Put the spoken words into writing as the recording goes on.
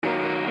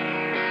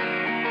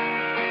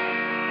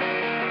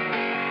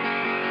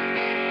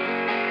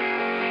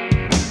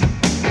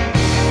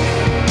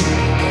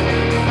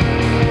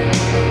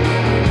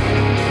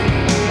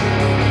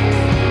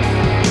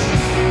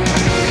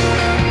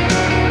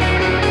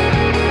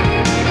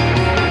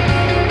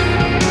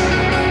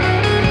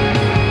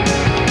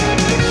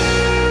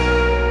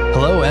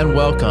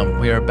welcome.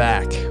 We are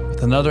back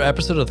with another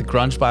episode of the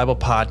Grunge Bible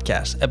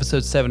Podcast,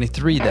 episode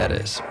 73, that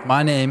is.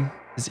 My name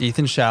is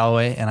Ethan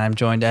Shalloway, and I'm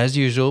joined, as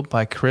usual,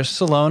 by Chris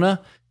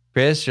Salona.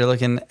 Chris, you're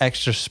looking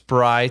extra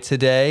spry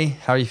today.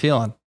 How are you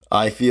feeling?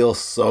 I feel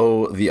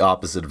so the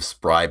opposite of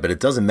spry, but it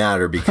doesn't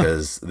matter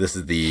because this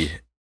is the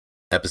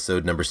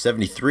episode number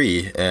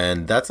 73,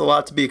 and that's a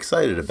lot to be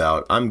excited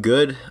about. I'm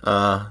good.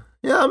 I'm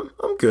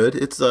good.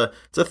 It's a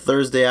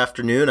Thursday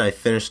afternoon. I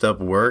finished up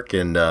work,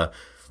 and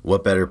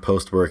what better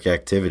post-work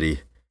activity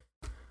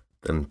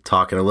than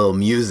talking a little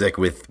music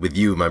with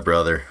you, my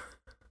brother.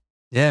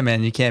 Yeah,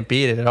 man, you can't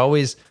beat it. It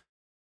always,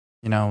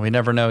 we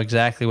never know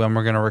exactly when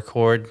we're going to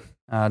record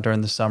during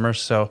the summer.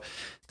 So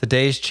the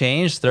days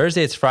change.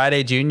 Thursday, it's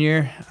Friday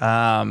Junior.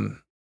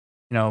 I'm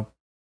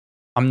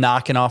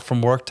knocking off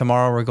from work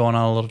tomorrow. We're going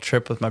on a little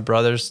trip with my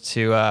brothers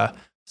to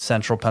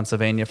central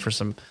Pennsylvania for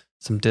some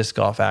disc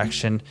golf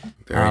action.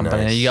 Very nice.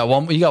 But you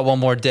got one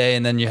more day,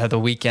 and then you have the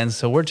weekend.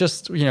 So we're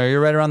just,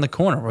 you're right around the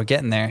corner. We're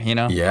getting there,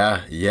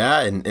 Yeah,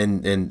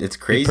 and it's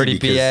crazy. Pretty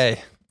BA.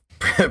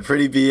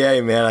 Pretty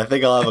BA, man. I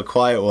think I'll have a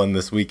quiet one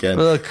this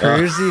weekend. A little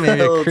cruisy,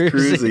 maybe a little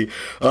cruisy.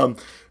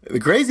 The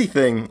crazy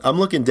thing, I'm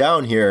looking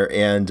down here,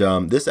 and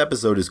this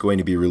episode is going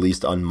to be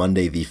released on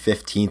Monday, the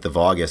 15th of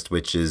August,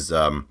 which is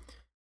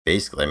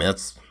basically,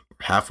 that's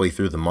halfway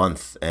through the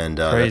month, and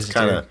it's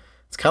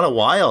kind of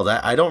wild.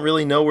 I don't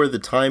really know where the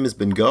time has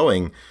been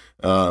going.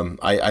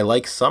 I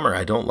like summer.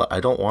 I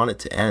don't want it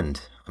to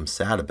end. I'm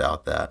sad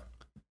about that.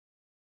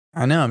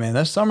 I know, man.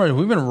 This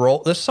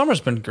summer's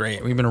been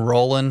great. We've been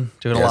rolling,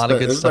 doing a lot of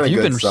good stuff.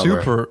 You've been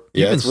super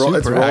it's rolling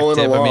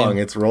active. along.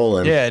 It's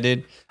rolling. Yeah,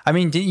 dude.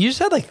 You just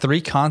had like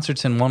 3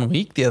 concerts in 1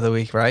 week the other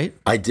week, right?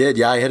 I did.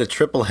 Yeah, I had a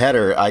triple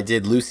header. I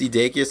did Lucy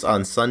Dacus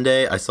on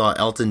Sunday. I saw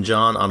Elton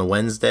John on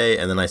Wednesday,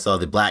 and then I saw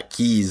the Black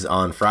Keys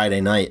on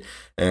Friday night.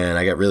 And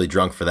I got really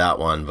drunk for that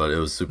one, but it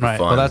was super fun.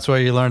 Well, that's where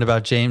you learned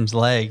about James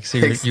Legg. So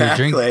you're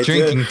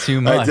drinking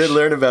too much. I did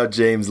learn about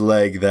James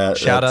Legg that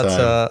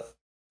time.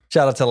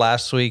 Shout out to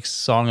last week's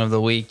song of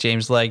the week,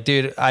 James Legg.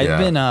 Dude, I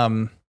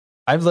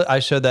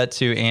showed that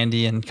to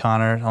Andy and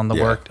Connor on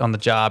the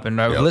job, and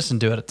I've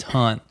listened to it a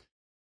ton.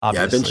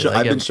 Obviously. Yeah,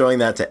 I've been showing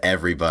that to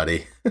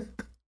everybody.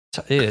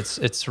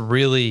 It's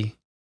really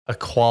a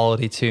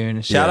quality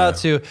tune. Shout out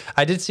to,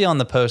 I did see on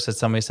the post that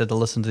somebody said to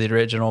listen to the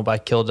original by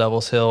Kill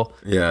Devil's Hill,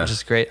 which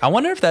is great. I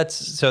wonder if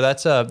that's one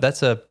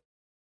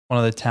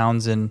of the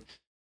towns in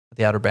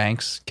the Outer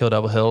Banks, Kill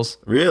Devil Hills.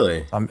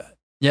 Really?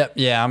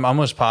 I'm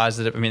almost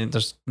positive.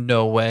 There's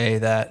no way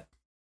that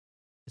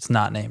it's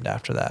not named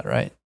after that,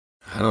 right?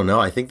 I don't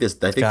know. I think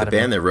the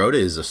band that wrote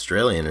it is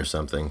Australian or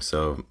something.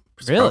 So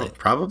really,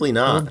 probably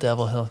not. Kill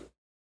Devil Hill.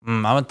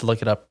 I went to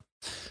look it up.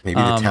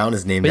 Maybe the town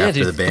is named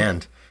after the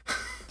band.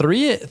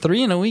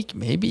 3 in a week,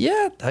 maybe.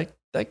 Yeah,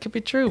 that could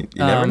be true.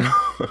 You never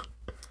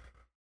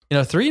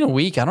know. 3 in a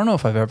week. I don't know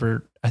if I've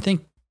ever. I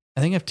think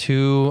I have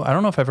 2. I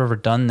don't know if I've ever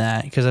done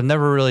that because I've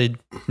never really,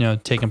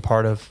 taken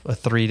part of a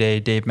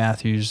 3-day Dave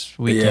Matthews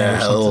weekend. Yeah,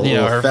 or something,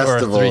 a little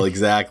festival,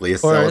 exactly. A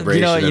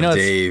celebration of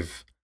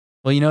Dave.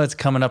 Well, it's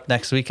coming up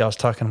next week. I was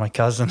talking to my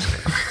cousin.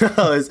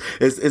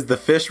 Is the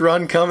fish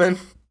run coming?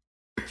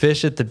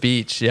 Fish at the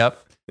beach.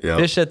 Yep.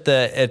 Fish at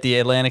the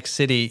Atlantic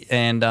City,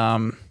 and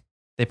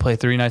they play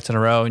 3 nights in a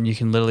row, and you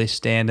can literally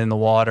stand in the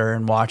water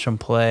and watch them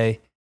play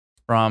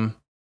from.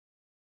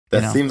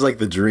 That seems like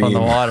the dream. From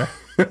the water.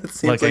 It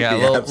seems like a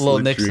little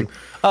Nixon. Dream.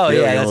 Oh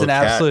yeah, that's an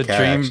absolute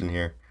dream.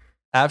 Here.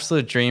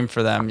 Absolute dream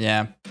for them.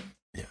 Yeah.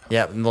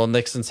 And little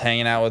Nixon's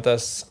hanging out with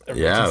us.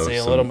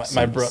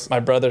 My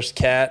brother's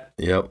cat.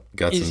 Yep,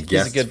 got some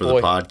guests for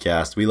the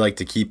podcast. We like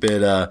to keep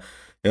it.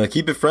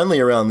 Keep it friendly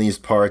around these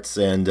parts,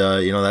 and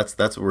that's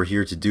what we're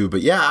here to do.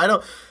 But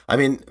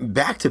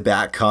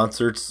back-to-back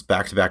concerts,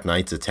 back-to-back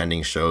nights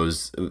attending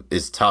shows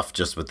is tough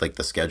just with like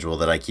the schedule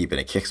that I keep,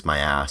 and it kicks my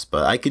ass.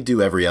 But I could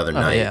do every other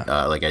night,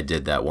 like I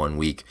did that 1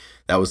 week.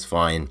 That was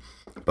fine.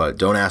 But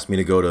don't ask me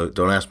to go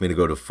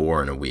to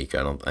 4 in a week.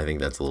 I think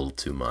that's a little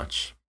too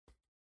much.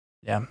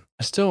 Yeah,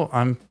 I've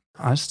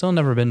still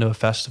never been to a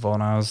festival,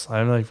 and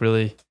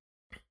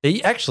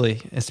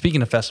actually,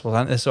 speaking of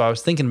festivals, so I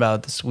was thinking about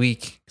it this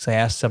week because I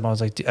asked them, I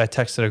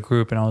texted a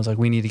group and I was like,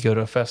 we need to go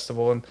to a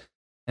festival. And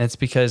it's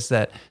because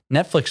that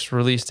Netflix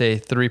released a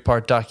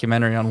 3-part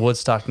documentary on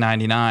Woodstock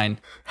 99.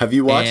 Have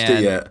you watched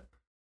it yet?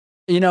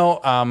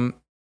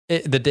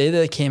 The day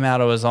that it came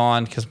out, I was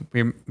on because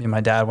me and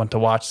my dad went to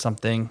watch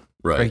something.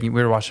 Right. We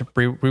were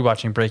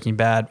rewatching Breaking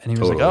Bad, and he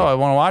was like, "Oh, I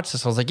want to watch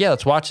this." I was like, "Yeah,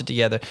 let's watch it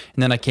together."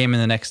 And then I came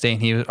in the next day,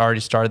 and he already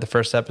started the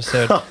first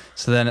episode.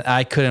 So then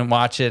I couldn't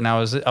watch it, and I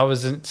was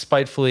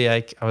spitefully,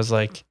 I was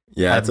like,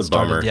 "Yeah, that's a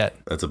bummer." Yet.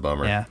 That's a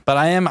bummer. Yeah, but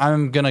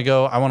I'm gonna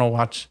go. I want to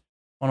watch.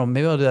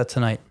 Maybe I'll do that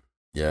tonight.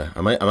 Yeah,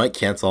 I might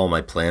cancel all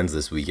my plans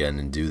this weekend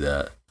and do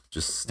that.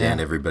 Just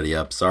stand everybody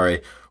up.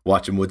 Sorry,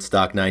 watching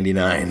Woodstock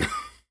 99.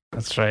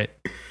 That's right.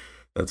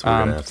 That's what we're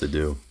gonna have to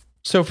do.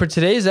 So for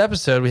today's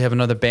episode, we have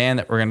another band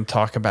that we're going to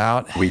talk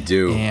about. We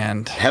do.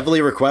 And heavily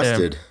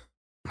requested.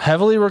 On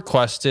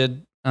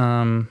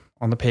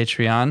the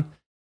Patreon.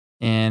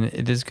 And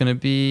it is going to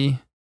be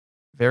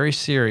very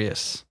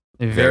serious.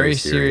 A very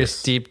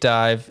serious deep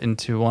dive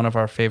into one of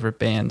our favorite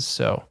bands.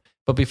 So,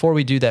 but before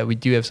we do that, we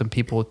do have some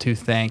people to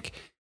thank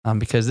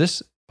because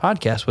this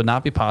podcast would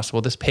not be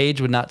possible. This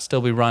page would not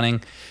still be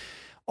running.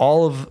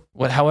 All of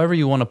however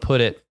you want to put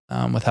it,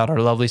 without our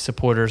lovely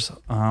supporters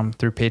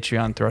through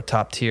Patreon, through our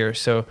top tier.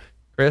 So,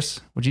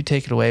 Chris, would you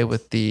take it away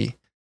with the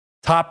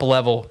top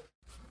level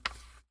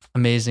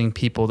amazing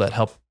people that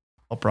help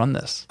run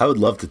this? I would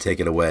love to take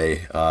it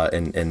away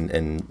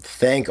and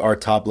thank our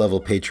top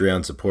level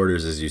Patreon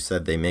supporters. As you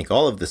said, they make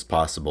all of this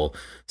possible,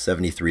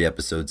 73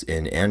 episodes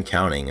in and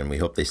counting, and we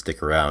hope they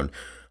stick around.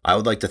 I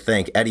would like to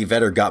thank Eddie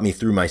Vedder, got me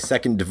through my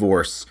second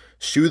divorce,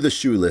 Shoe the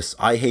Shoeless,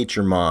 I Hate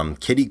Your Mom,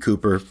 Kitty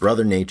Cooper,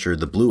 Brother Nature,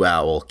 The Blue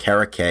Owl,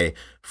 Kara K,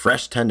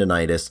 Fresh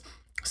Tendonitis,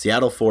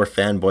 Seattle 4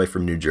 Fanboy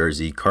from New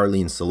Jersey,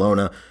 Carlene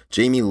Salona,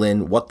 Jamie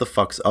Lynn, What the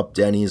Fuck's Up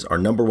Denny's, our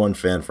number one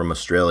fan from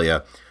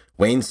Australia,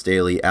 Wayne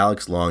Staley,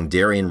 Alex Long,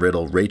 Darian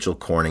Riddle, Rachel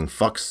Corning,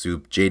 Fuck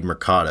Soup, Jade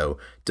Mercado,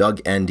 Doug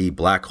Endy,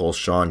 Black Hole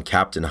Sean,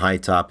 Captain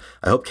Hightop.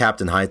 I hope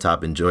Captain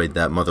Hightop enjoyed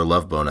that Mother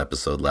Love Bone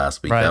episode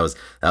last week. Right.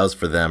 That was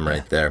for them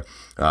right there.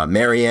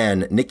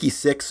 Marianne, Nikki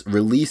Six,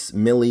 Release,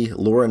 Millie,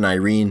 Laura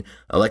Nyreen,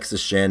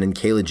 Alexis Shannon,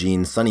 Kayla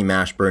Jean, Sonny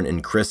Mashburn,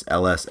 and Chris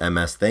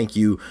LSMS. Thank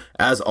you,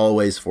 as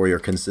always, for your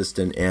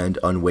consistent and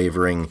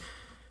unwavering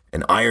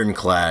and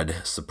ironclad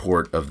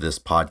support of this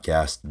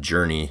podcast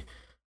journey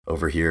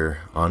over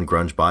here on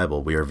Grunge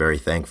Bible. We are very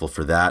thankful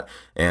for that.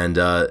 And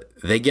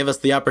they give us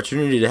the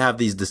opportunity to have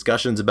these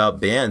discussions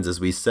about bands, as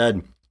we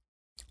said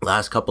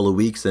last couple of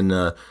weeks. And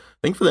I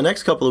think for the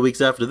next couple of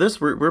weeks after this,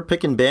 we're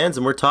picking bands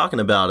and we're talking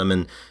about them.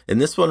 And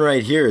this one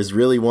right here is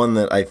really one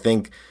that I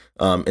think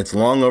it's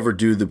long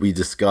overdue that we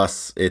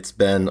discuss. It's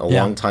been a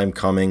long time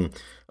coming.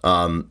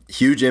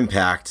 Huge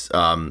impact,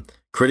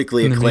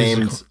 critically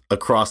acclaimed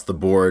across the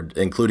board,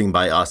 including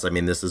by us. I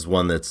mean, this is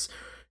one that's,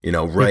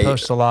 right. We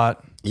post a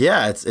lot.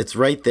 Yeah, it's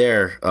right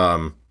there.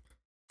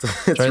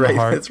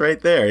 It's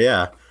right there.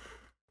 Yeah.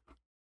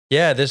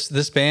 Yeah,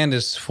 this band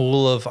is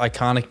full of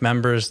iconic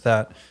members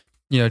that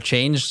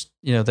changed.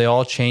 They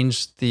all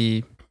changed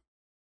the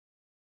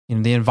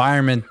the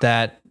environment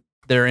that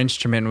their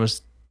instrument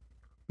was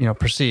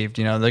perceived.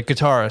 The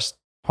guitarist,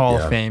 Hall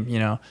of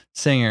Fame.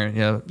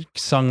 Singer,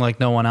 sung like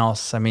no one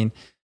else. I mean,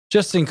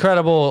 just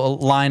incredible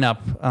lineup,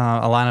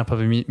 a lineup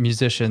of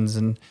musicians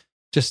and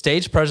just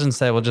stage presence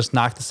that will just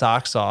knock the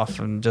socks off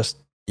and just.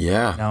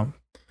 Yeah.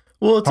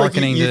 Well, it's like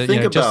you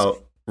think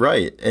about,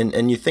 right.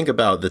 And you think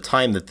about the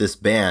time that this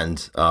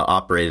band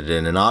operated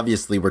in. And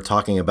obviously we're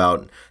talking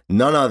about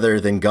none other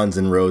than Guns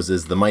N'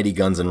 Roses, the mighty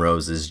Guns N'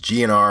 Roses,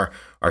 GNR,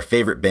 our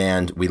favorite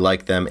band. We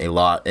like them a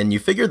lot. And you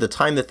figure the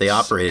time that they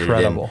operated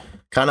in,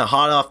 kind of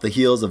hot off the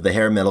heels of the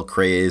hair metal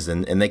craze.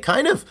 And they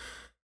kind of,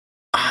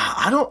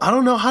 I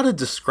don't know how to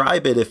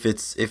describe it. If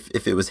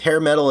it was hair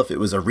metal, if it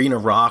was arena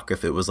rock,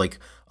 if it was like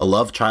a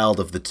love child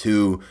of the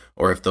two,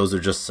 or if those are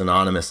just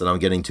synonymous and I'm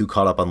getting too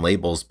caught up on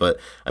labels. But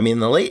I mean, in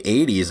the late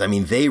 80s, I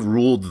mean, they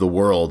ruled the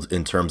world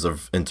in terms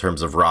of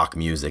rock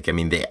music. I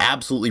mean, they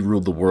absolutely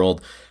ruled the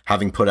world,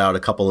 having put out a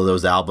couple of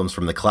those albums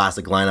from the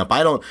classic lineup.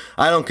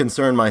 I don't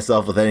concern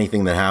myself with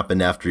anything that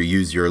happened after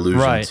Use Your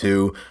Illusion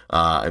 2.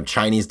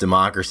 Chinese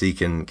Democracy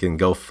can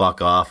go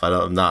fuck off. I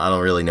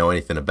don't really know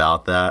anything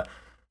about that.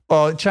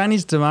 Well,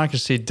 Chinese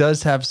Democracy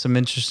does have some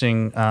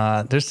interesting,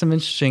 there's some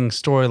interesting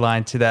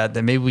storyline to that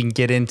maybe we can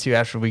get into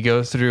after we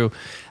go through,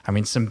 I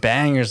mean, some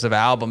bangers of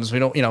albums. We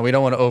don't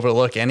want to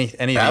overlook any of these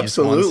ones.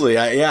 Absolutely.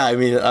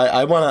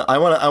 I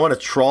want to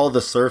trawl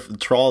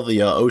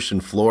the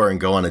ocean floor and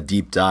go on a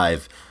deep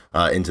dive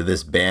into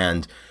this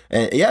band.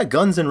 And yeah,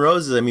 Guns N'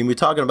 Roses, I mean, we're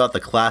talking about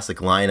the classic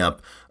lineup.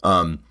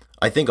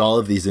 I think all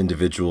of these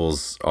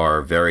individuals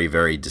are very,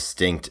 very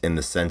distinct in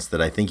the sense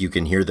that I think you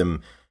can hear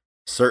them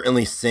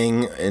certainly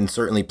sing and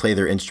certainly play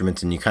their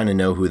instruments, and you kind of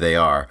know who they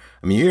are.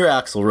 I mean, you hear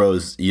Axl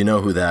Rose, you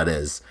know who that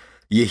is.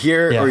 You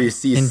hear or you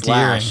see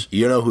endearing. Slash,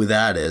 you know who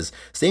that is.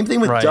 Same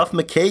thing with Duff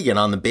McKagan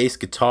on the bass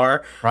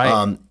guitar.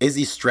 Right.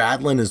 Izzy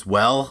Stradlin as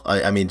well.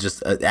 I mean,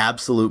 just an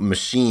absolute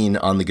machine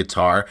on the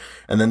guitar.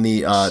 And then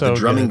the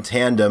drumming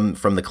tandem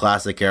from the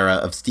classic era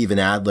of Steven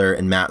Adler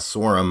and Matt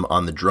Sorum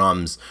on the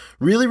drums.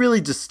 Really,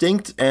 really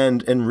distinct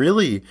and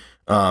really.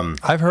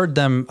 I've heard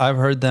them.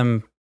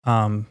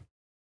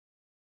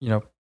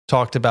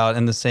 Talked about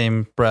in the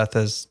same breath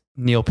as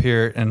Neil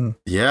Peart and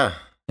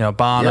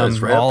Bonham. Yeah, it's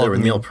right up there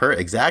with Neil Peart.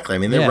 Exactly. I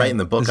mean, they're writing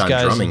the book on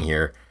drumming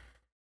here.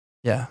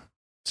 Yeah,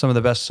 some of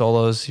the best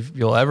solos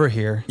you'll ever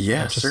hear.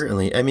 Yeah,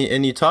 certainly. I mean,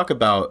 and you talk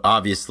about,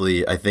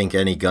 obviously, I think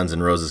any Guns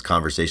N' Roses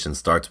conversation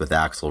starts with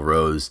Axl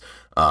Rose.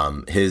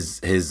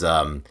 His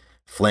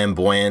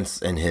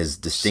flamboyance and his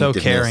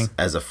distinctiveness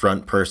as a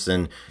front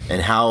person,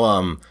 and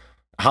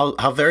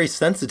how very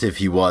sensitive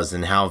he was,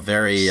 and how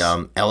very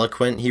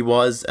eloquent he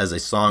was as a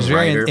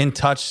songwriter.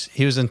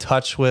 He was in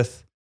touch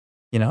with,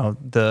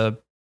 the,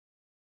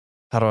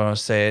 how do I want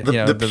to say it?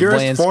 The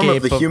purest form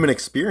of the human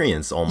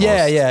experience, almost.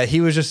 Yeah. He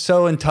was just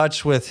so in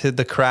touch with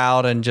the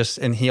crowd,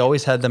 and he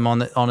always had them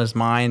on his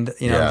mind.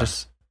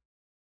 Just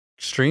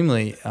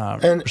extremely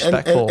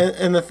respectful.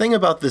 And the thing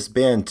about this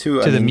band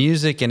too, to the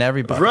music and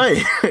everybody,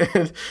 right?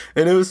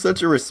 and it was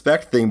such a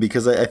respect thing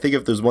because I think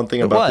if there's one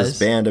thing about this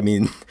band, I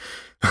mean,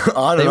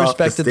 on and off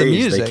the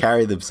stage, they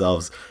carry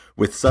themselves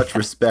with such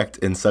respect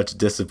and such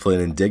discipline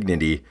and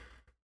dignity.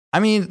 I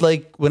mean,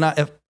 like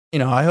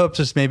I hope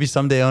just maybe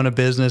someday own a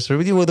business,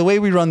 or the way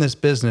we run this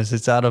business,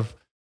 it's out of,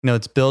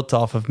 it's built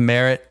off of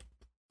merit.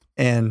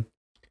 And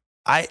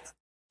when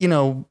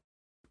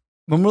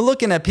we're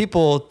looking at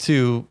people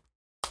to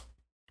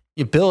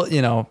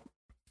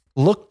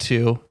look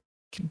to,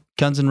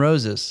 Guns N'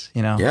 Roses,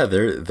 Yeah,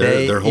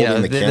 they're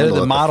holding the candle they're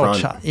the model at the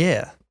front.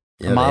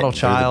 The model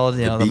child,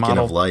 the beacon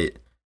model of light.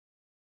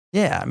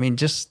 Yeah, I mean,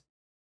 just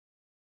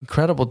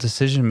incredible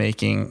decision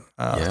making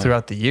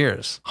throughout the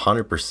years.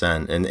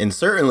 100%. And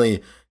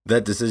certainly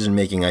that decision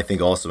making, I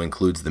think, also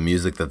includes the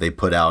music that they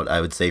put out,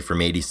 I would say,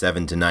 from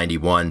 87 to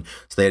 91.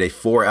 So they had a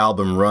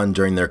 4-album run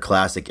during their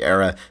classic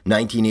era.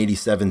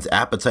 1987's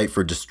Appetite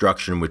for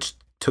Destruction, which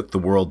took the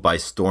world by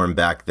storm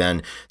back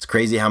then. It's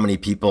crazy how many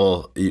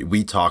people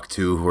we talk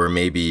to who are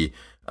maybe,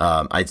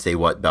 I'd say,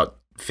 about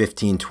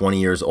 15, 20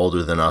 years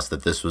older than us,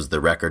 that this was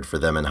the record for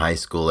them in high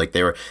school. Like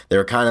they were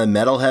kind of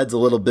metalheads a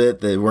little bit.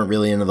 They weren't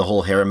really into the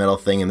whole hair metal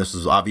thing. And this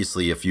was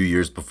obviously a few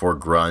years before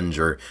grunge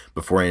or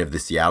before any of the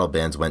Seattle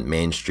bands went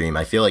mainstream.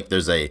 I feel like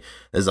there's a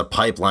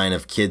pipeline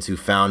of kids who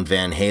found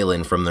Van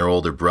Halen from their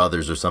older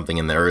brothers or something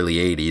in the early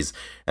 80s.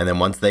 And then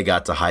once they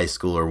got to high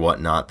school or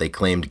whatnot, they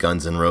claimed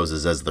Guns N'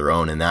 Roses as their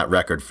own. And that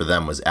record for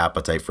them was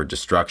Appetite for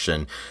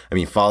Destruction. I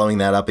mean, following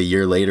that up a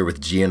year later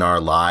with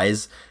GNR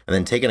Lies, and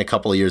then taking a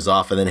couple of years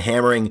off, and then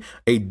hammering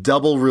a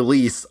double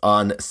release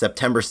on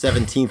September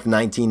 17th,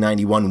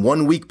 1991,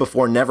 1 week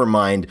before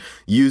Nevermind,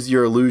 Use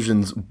Your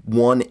Illusions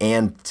 1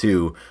 and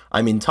 2.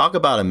 I mean, talk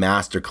about a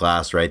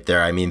masterclass right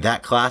there. I mean,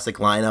 that classic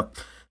lineup,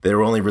 they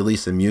were only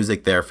releasing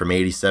music there from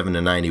 87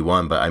 to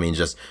 91, but I mean,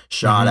 just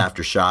shot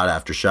after shot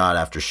after shot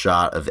after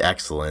shot of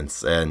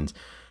excellence. And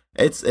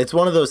it's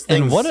one of those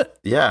things.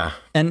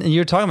 And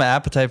you're talking about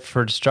Appetite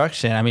for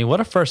Destruction. I mean, what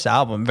a first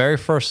album, very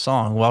first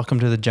song, Welcome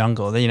to the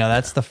Jungle.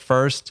 That's the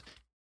first,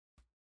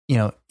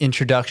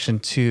 introduction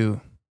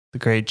to the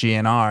great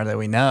GNR that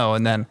we know.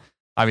 And then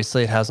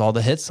obviously it has all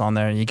the hits on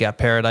there. You got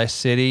Paradise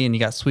City and you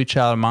got Sweet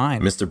Child of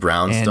Mine. Mr.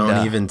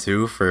 Brownstone even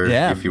too,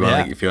 if you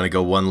want to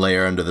go one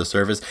layer under the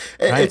surface.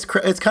 Right.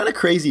 It's kind of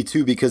crazy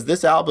too, because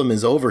this album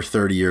is over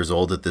 30 years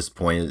old at this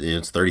point.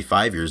 It's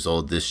 35 years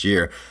old this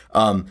year.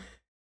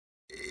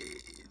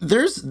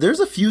 There's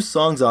a few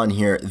songs on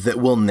here that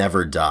will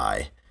never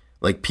die.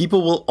 Like,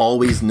 people will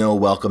always know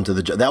Welcome to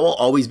the Jungle. That will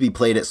always be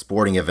played at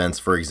sporting events,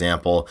 for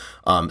example.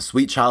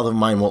 Sweet Child of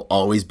Mine will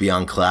always be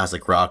on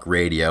classic rock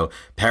radio.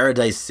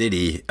 Paradise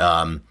City,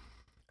 I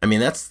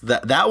mean,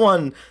 that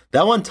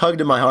one tugged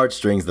at my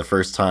heartstrings the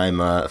first time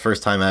I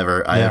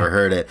ever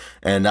heard it.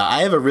 And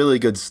I have a really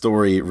good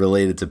story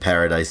related to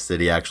Paradise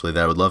City, actually,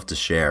 that I would love to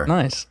share.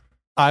 Nice.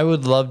 I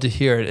would love to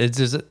hear it.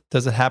 Does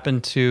it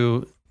happen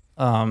to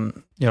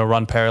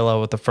run parallel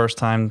with the first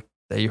time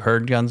that you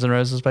heard Guns N'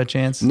 Roses by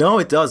chance? No,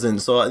 it doesn't.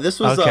 So this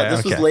was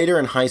was later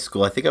in high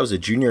school. I think I was a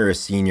junior or a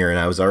senior, and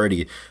I was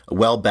already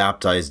well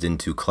baptized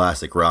into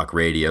classic rock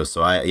radio.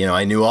 So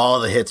I knew all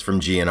the hits from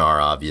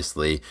GNR,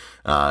 obviously.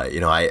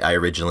 I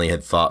originally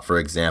had thought, for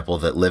example,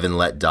 that Live and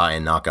Let Die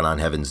and Knockin' on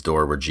Heaven's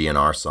Door were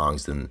GNR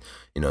songs, and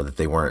that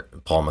they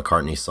weren't Paul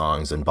McCartney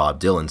songs and Bob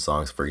Dylan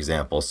songs, for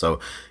example. So,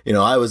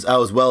 I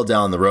was well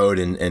down the road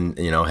and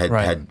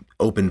had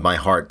opened my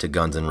heart to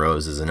Guns N'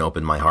 Roses and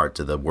opened my heart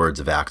to the words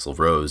of Axl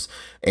Rose.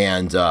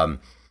 And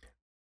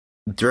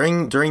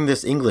during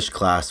this English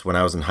class when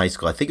I was in high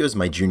school, I think it was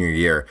my junior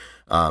year,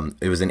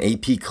 it was an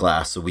AP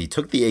class. So we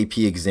took the AP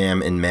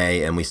exam in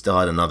May, and we still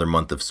had another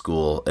month of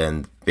school.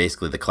 And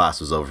basically the class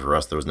was over for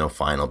us. There was no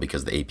final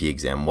because the AP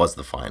exam was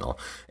the final.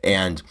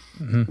 And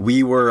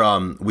we were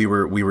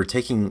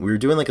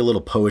doing like a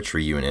little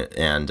poetry unit,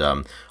 and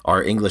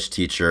our English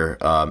teacher,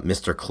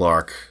 Mr.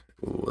 Clark,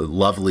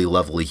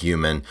 lovely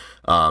human,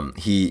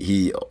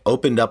 he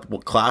opened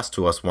up class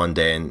to us one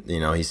day, and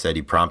he said,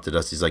 he prompted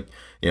us, he's like,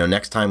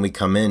 next time we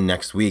come in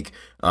next week,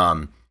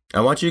 I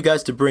want you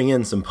guys to bring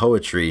in some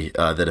poetry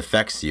that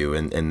affects you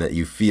and that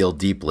you feel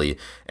deeply.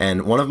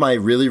 And one of my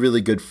really,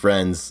 really good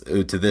friends,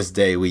 who to this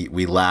day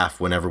we laugh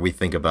whenever we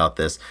think about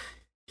this,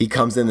 he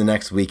comes in the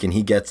next week and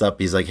he gets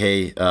up, he's like,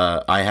 hey,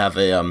 I have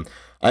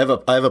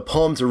a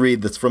poem to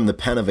read that's from the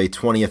pen of a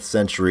 20th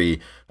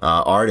century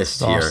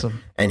artist here.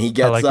 Awesome. And he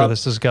gets up. Where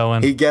this is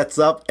going. He gets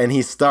up and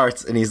he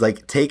starts, and he's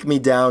like, take me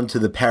down to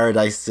the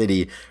Paradise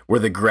City where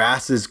the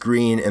grass is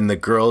green and the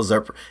girls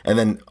are. And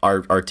then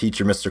our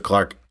teacher, Mr.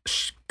 Clark,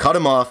 cut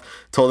him off,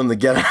 told him to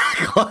get out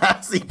of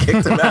class. He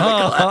kicked him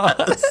out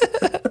of class.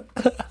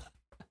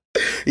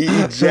 He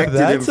ejected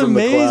him from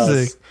the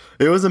class.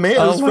 It was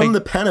amazing. It was from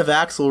the pen of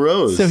Axl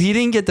Rose. So he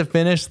didn't get to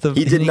finish the.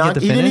 He did not.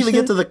 He didn't even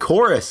get to the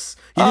chorus.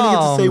 He didn't get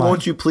to say,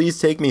 "Won't you please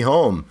take me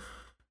home?"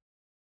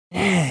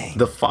 Dang.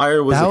 The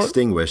fire was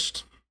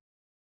extinguished.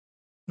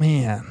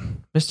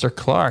 Man, Mr.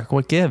 Clark,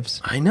 what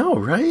gives? I know,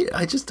 right?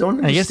 I just don't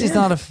understand. I guess he's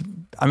not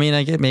I mean,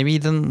 I get maybe he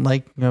doesn't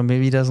like,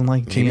 maybe he doesn't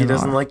like GNR. Maybe he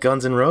doesn't like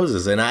Guns N'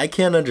 Roses, and I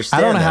can't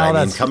understand. I don't know how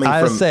that's coming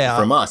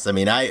from us. I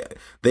mean,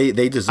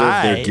 they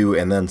deserve their due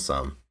and then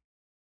some.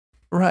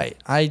 Right.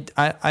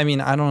 I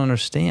mean, I don't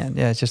understand.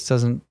 Yeah, it just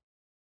doesn't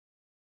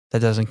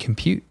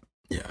compute.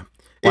 Yeah.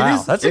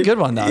 Wow, that's a good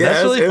one though. Yeah,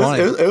 that's really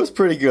funny. It was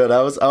pretty good.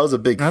 I was a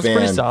big fan. That's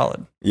pretty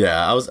solid.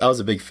 Yeah, I was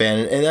a big fan,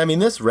 and I mean,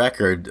 this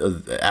record,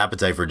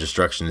 Appetite for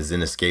Destruction, is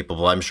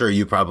inescapable. I'm sure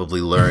you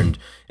probably learned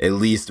at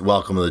least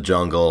 "Welcome to the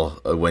Jungle"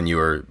 when you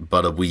were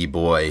but a wee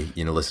boy,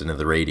 listening to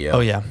the radio.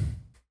 Oh yeah,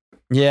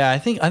 yeah. I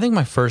think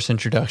my first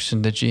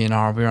introduction to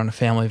GNR, we were on a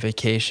family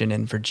vacation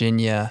in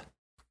Virginia,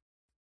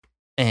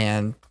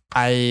 and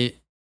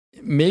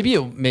maybe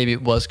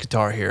it was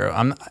Guitar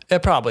Hero.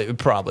 It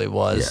probably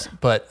was. Yeah.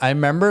 But I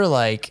remember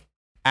like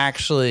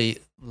actually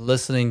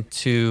listening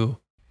to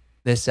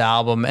this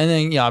album, and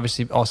then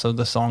obviously also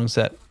the songs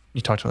that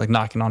you talked about, like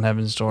Knocking on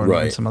Heaven's Door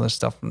and some other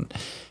stuff, and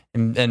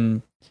I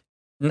don't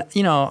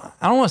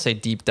want to say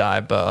deep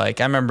dive, but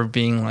like I remember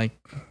being like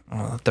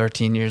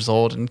 13 years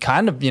old and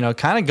kind of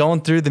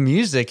going through the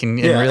music and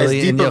really as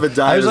deep of a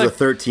dive as a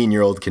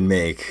 13-year-old can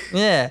make.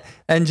 Yeah,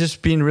 and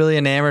just being really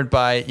enamored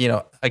by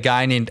a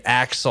guy named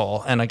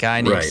Axl and a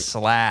guy named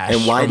Slash.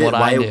 And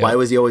why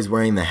was he always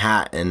wearing the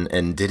hat,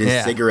 and did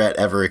his cigarette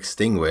ever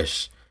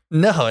extinguish?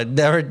 No, it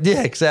never.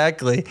 Yeah,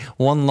 exactly.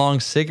 One long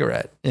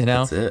cigarette.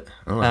 That's it.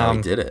 I don't know how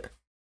he did it.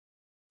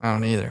 I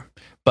don't either.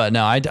 But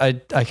no, I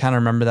kind of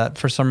remember that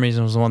for some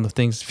reason. It was one of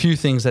the few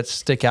things that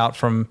stick out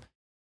from.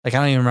 Like I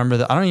don't even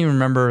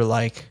remember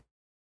like.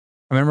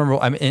 I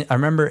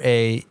remember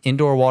a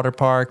indoor water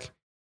park,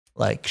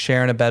 like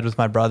sharing a bed with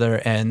my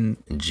brother and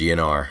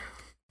GNR,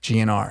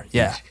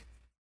 yeah.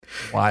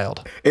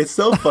 Wild. It's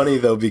so funny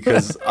though,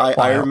 because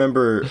I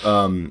remember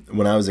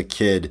when I was a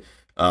kid,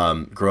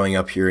 growing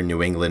up here in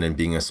New England and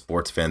being a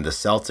sports fan, the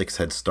Celtics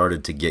had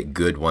started to get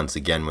good once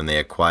again when they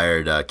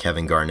acquired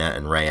Kevin Garnett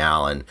and Ray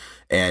Allen,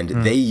 and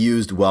they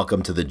used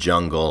 "Welcome to the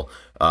Jungle,"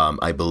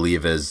 I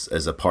believe, as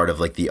a part of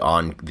like the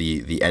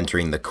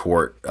entering the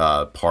court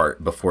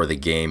part before the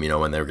game,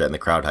 when they were getting the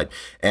crowd hype.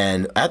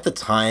 And at the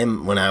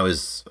time when I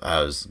was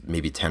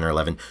maybe 10 or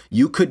 11,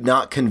 you could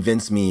not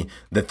convince me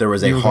that there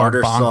was a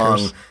harder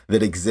song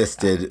that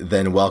existed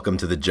than "Welcome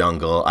to the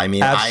Jungle." I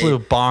mean,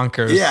 absolute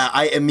bonkers. Yeah,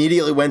 I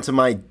immediately went to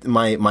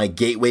my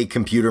gateway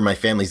computer, my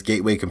family's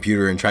gateway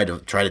computer, and tried to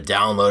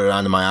download it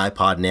onto my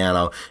iPod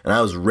Nano, and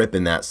I was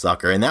ripping that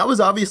sucker. And that was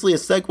obviously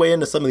a segue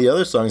into some of the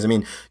other songs. I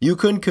mean, you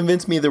couldn't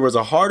convince me there was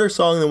a harder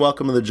song than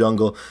 "Welcome to the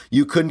Jungle."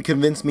 You couldn't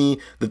convince me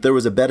that there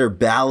was a better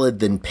ballad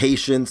than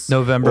 "Patience."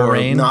 November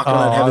Rain. Knocking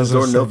on Heaven's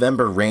Door.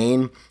 November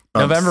Rain.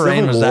 November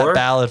Rain was that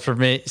ballad for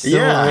me.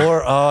 Civil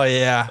War. Oh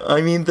yeah.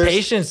 I mean,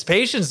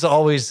 Patience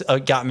always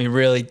got me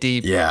really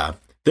deep. Yeah.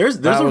 There's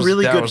a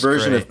really good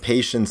version of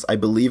Patience. I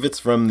believe it's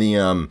from the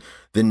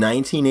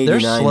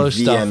 1989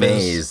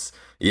 VMAs.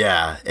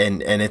 Yeah,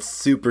 and it's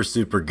super,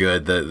 super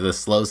good. The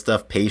slow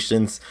stuff,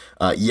 Patience.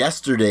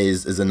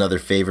 Yesterday's is another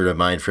favorite of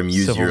mine from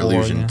Use Your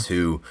Illusion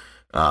 2.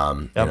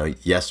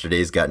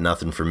 Yesterday's got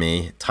nothing for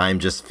me. Time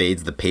just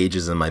fades the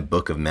pages in my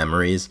book of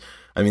memories.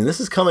 I mean, this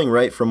is coming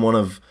right from one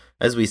of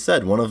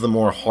the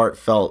more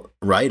heartfelt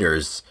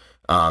writers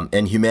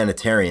and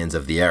humanitarians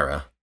of the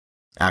era,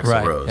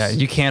 Axl Rose. Yeah,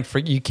 you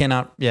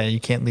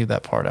can't leave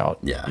that part out.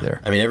 Yeah, either.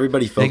 I mean,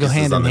 everybody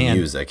focuses on the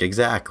music.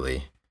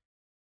 Exactly.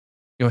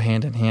 Go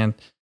hand in hand.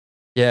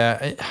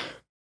 Yeah,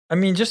 I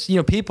mean, just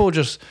people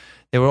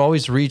they were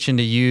always reaching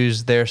to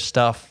use their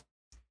stuff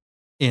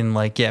in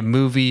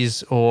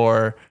movies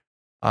or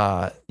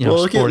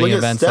sporting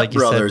events, like you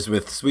said. Brothers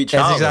with "Sweet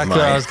Child." That's exactly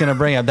what I was going to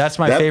bring up. That's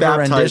my favorite rendition.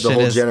 That baptized the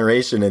whole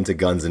generation into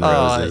Guns N'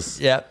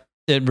 Roses. Yeah,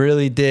 it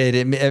really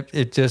did.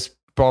 It just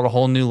brought a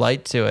whole new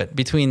light to it.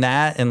 Between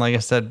that and, like I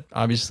said,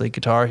 obviously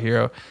Guitar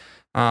Hero.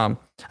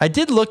 I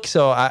did look.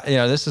 So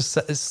this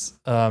is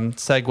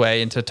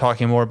segue into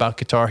talking more about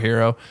Guitar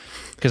Hero,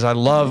 because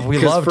we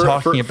love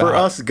talking about. For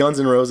us, Guns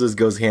N' Roses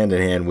goes hand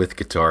in hand with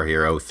Guitar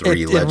Hero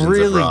 3: Legends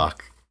of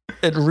Rock.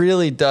 It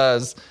really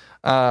does.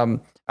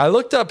 I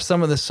looked up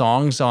some of the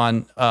songs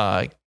on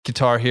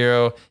Guitar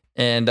Hero,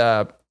 and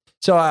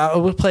so I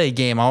will play a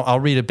game. I'll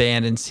read a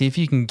band and see if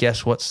you can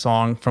guess what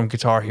song from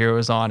Guitar Hero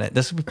is on it.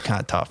 This will be kind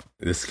of tough.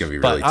 This is going to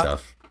be really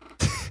tough.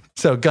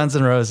 So Guns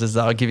N' Roses,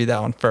 I'll give you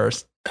that one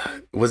first.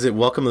 Was it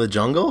 "Welcome to the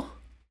Jungle"?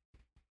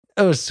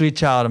 It was "Sweet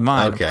Child of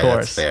Mine." Okay, of course.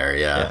 That's fair.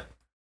 Yeah.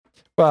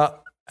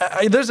 Well,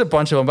 there's a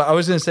bunch of them, but I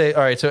was going to say,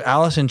 all right. So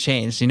Alice in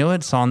Chains. Do you know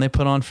what song they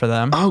put on for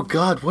them? Oh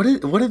God, what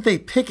did they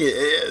pick?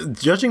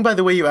 Judging by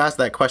the way you asked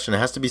that question, it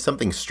has to be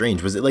something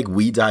strange. Was it like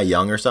 "We Die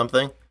Young" or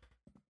something?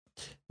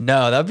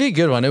 No, that'd be a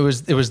good one. It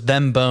was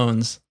 "Them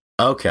Bones."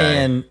 Okay.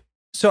 And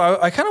so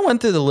I kind of went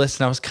through the list,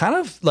 and I was kind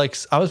of like,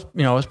 I was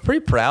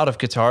pretty proud of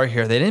Guitar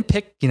Hero. They didn't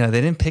pick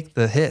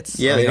the hits.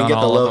 Yeah, they didn't get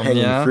the low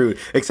hanging fruit.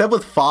 Except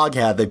with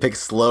Foghat, they picked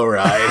 "Slow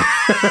Ride."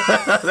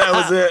 That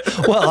was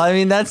it. Well, I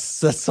mean,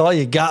 that's all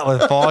you got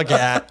with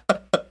Foghat.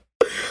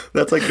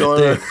 That's like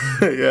going.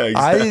 Yeah,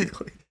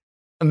 exactly.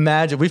 I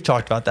imagine we've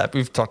talked about that.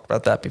 We've talked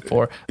about that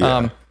before.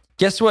 Yeah.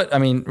 Guess what? I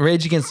mean,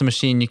 Rage Against the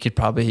Machine. You could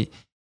probably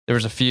There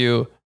was a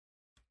few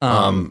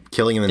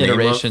Killing in the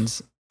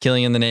iterations. Name of?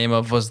 Killing in the Name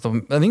of was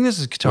the. I think this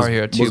is Guitar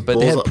Hero too, but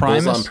they had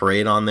Primus. Bulls on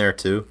Parade on there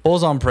too.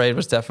 Bulls on Parade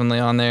was definitely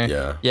on there.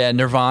 Yeah. Yeah.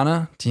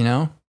 Nirvana. Do you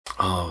know?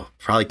 Oh,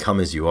 probably Come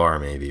As You Are,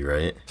 maybe,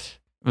 right?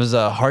 It was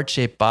a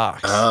heart-shaped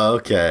box. Oh,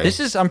 okay.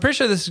 I'm pretty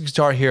sure this is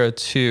Guitar Hero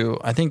 2.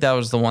 I think that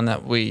was the one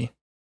that now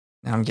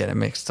I'm getting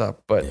mixed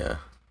up, but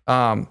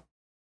yeah.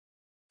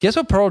 Guess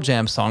what Pearl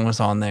Jam song was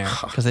on there?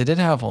 Because they did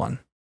have one.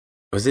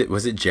 Was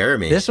it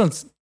Jeremy? This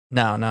one's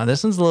no.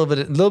 This one's a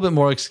little bit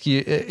more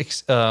obscure. It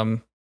had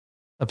to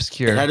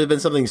have been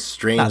something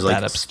strange, not like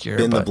that obscure,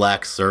 Spin the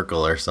Black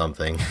Circle or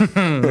something.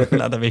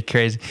 That'd be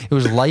crazy. It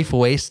was Life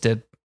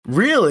Wasted.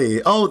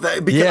 Really? Oh,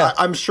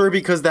 I'm sure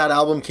because that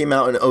album came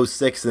out in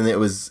 2006 and it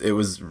was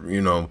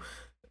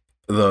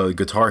the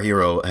Guitar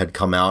Hero had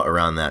come out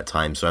around that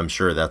time, so I'm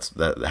sure that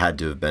had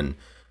to have been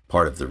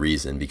part of the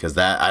reason, because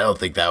I don't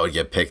think that would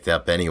get picked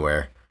up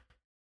anywhere.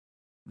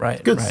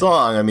 Right. Good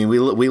song. I mean, we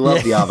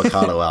love the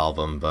Avocado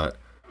album, but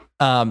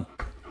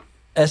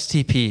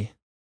STP.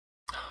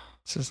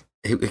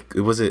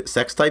 Was it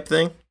Sex Type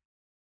Thing?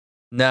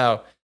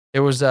 No. It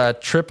was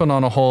Tripping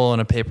on a Hole in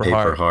a Paper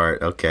Heart. Paper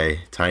Heart.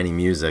 Okay. Tiny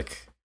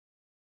Music.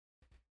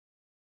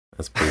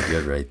 That's pretty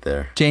good right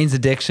there. Jane's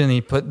Addiction.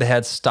 They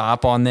had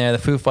Stop on there. The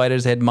Foo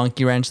Fighters. They had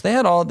Monkey Wrench. They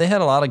had a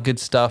lot of good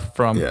stuff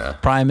from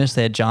Primus.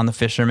 They had John the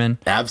Fisherman.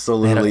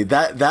 Absolutely.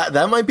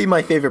 That might be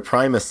my favorite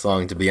Primus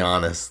song, to be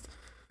honest.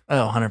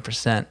 Oh,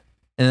 100%. And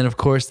then of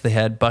course they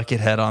had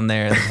Buckethead on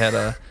there.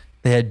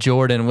 They had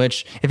Jordan,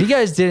 which if you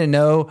guys didn't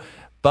know,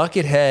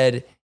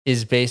 Buckethead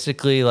is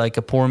basically like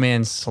a poor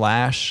man's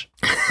Slash.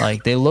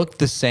 Like they look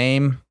the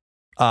same.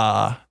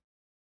 They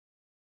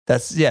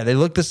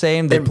look the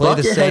same. They play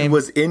the same. Buckethead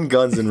was in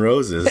Guns N'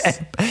 Roses.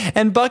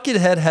 and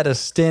Buckethead had a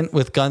stint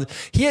with Guns.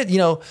 He had,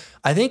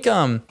 I think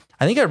I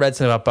read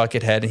something about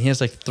Buckethead, and he has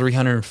like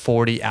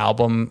 340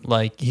 album.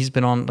 Like he's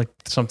been on like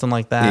something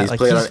like that. Yeah, he's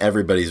played on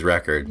everybody's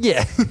record.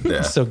 Yeah.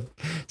 So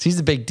he's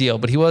a big deal.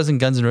 But he was in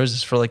Guns N'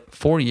 Roses for like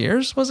 4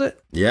 years, was it?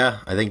 Yeah,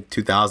 I think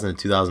 2000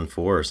 to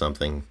 2004 or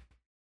something.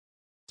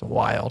 It's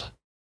wild.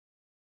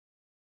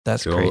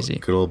 That's crazy.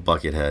 Good old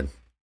Buckethead.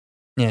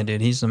 Yeah,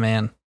 dude, he's the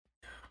man.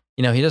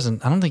 He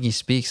doesn't. I don't think he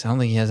speaks. I don't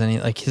think he has any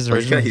like his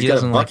original. He's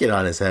got a bucket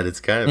on his head. It's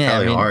kind of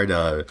probably hard.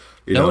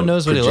 No one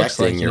knows what he looks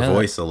like. Projecting your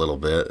voice a little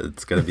bit.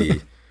 It's going to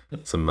be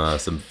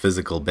some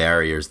physical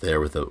barriers there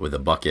with a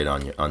bucket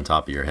on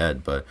top of your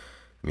head. But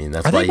I mean,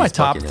 that's. I think my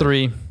top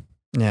three.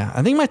 Yeah,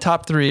 I think my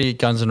top three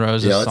Guns N'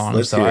 Roses songs.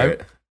 Let's hear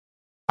it.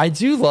 I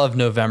do love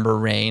November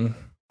Rain.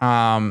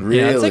 Really?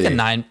 It's like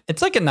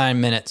a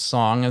 9-minute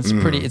song. It's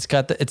pretty.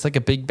 It's like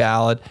a big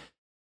ballad,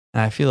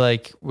 and I feel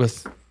like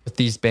with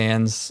these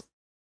bands,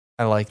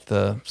 I like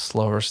the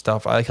slower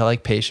stuff. I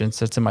like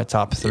Patience. It's in my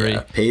top three.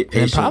 Yeah,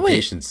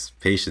 Patience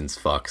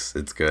fucks.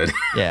 It's good.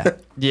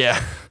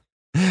 yeah.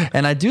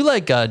 And I do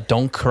like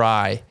Don't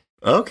Cry.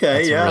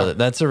 Okay,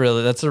 that's a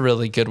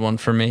really good one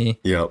for me.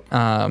 Yep.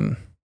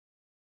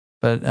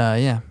 But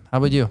how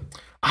about you?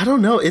 I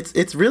don't know.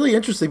 It's really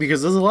interesting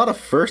because there's a lot of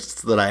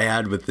firsts that I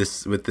had with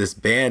this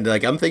band.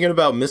 Like I'm thinking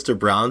about Mr.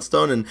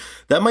 Brownstone, and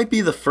that might be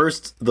the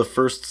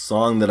first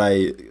song that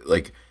I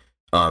like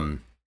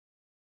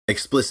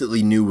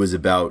explicitly knew was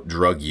about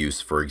drug use,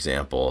 for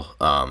example.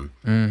 I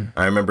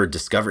remember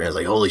discovering, I was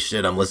like, holy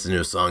shit, I'm listening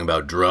to a song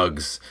about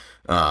drugs.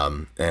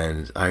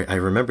 And I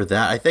remember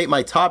that. I think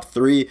my top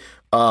three,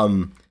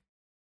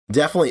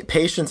 definitely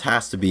Patience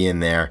has to be in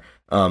there.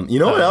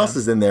 What else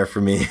is in there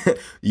for me?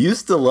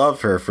 Used to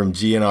Love Her from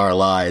GNR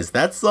Lies.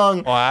 That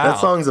song, That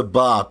song's a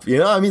bop.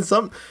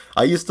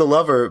 I used to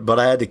love her, but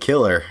I had to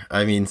kill her.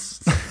 I mean,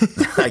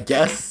 I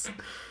guess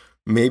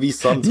maybe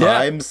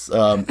sometimes.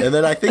 Yeah. And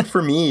then I think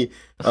for me,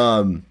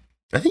 I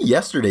think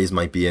Yesterdays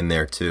might be in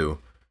there too.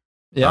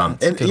 Yeah.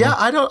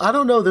 I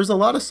don't know. There's a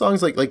lot of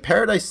songs like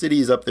Paradise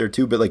City is up there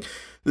too, but like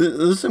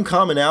there's some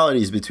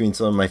commonalities between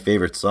some of my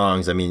favorite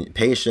songs. I mean,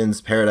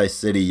 Patience, Paradise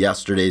City,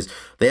 Yesterdays,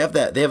 they have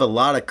a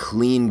lot of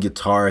clean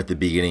guitar at the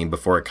beginning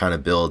before it kind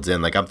of builds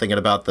in. Like I'm thinking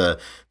about the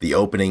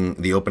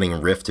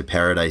opening riff to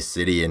Paradise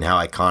City and how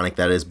iconic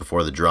that is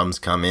before the drums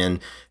come in,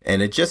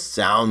 and it just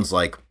sounds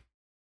like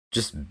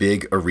just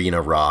big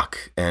arena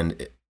rock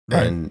and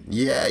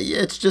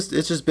it's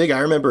just big. I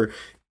remember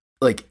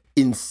like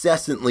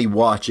incessantly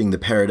watching the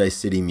Paradise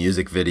City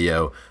music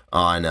video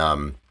on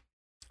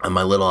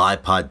my little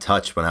iPod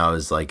Touch when I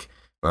was like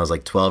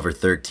 12 or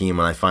 13,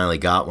 when I finally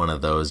got one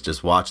of those,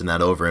 just watching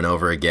that over and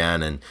over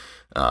again. And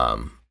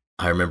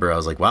I remember I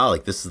was like, wow,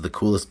 like this is the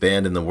coolest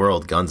band in the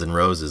world, Guns N'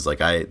 Roses. Like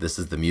this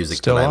is the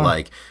music that I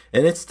like.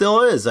 And it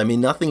still is. I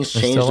mean, nothing's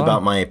changed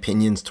about my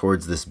opinions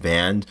towards this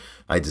band.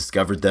 I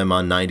discovered them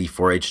on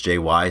 94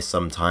 HJY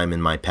sometime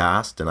in my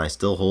past, and I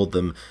still hold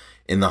them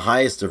in the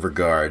highest of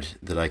regard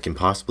that I can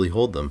possibly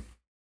hold them.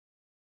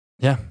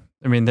 Yeah.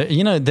 I mean,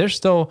 they're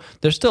still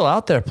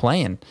out there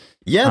playing.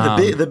 Yeah,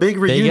 the big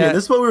reunion.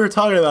 This is what we were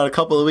talking about a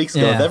couple of weeks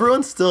ago. Yeah. If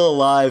everyone's still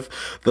alive,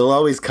 they'll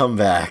always come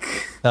back.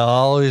 There'll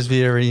always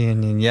be a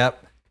reunion.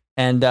 Yep.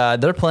 And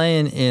they're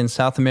playing in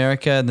South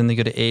America, then they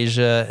go to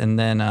Asia, and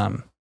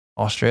then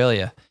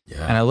Australia.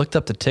 Yeah. And I looked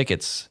up the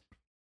tickets,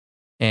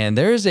 and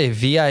there is a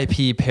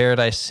VIP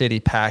Paradise City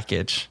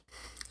package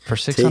for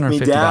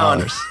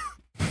 $650.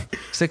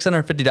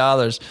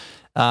 $650.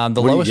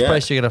 The lowest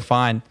price you're going to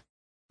find.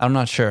 I'm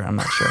not sure. I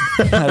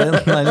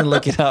didn't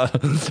look it up.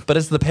 But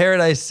it's the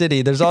Paradise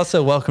City. There's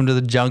also Welcome to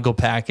the Jungle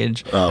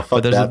package. Oh,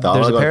 fuck that.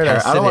 There's a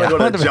Paradise City. I don't want to go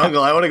to the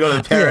jungle. I want to go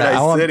to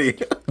Paradise City.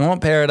 I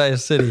want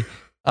Paradise City.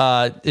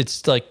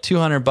 It's like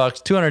 $200,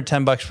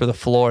 $210 for the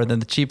floor. Then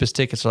the cheapest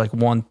tickets are like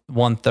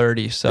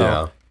 $130.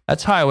 So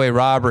that's highway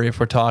robbery if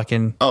we're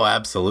talking. Oh,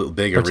 absolutely.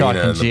 Big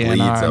arena and the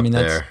bleeds up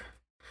there.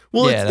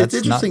 Well, it's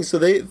interesting. So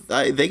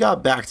they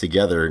got back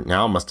together.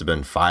 Now it must have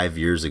been 5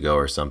 years ago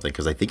or something,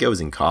 because I think I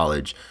was in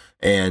college.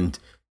 And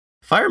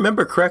if I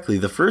remember correctly,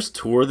 the first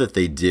tour that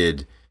they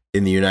did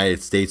in the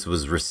United States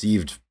was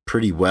received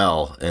pretty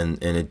well, and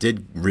it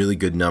did really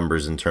good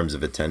numbers in terms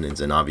of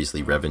attendance and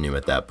obviously revenue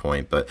at that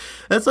point. But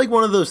that's like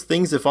one of those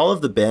things, if all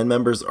of the band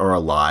members are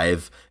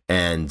alive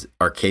and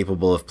are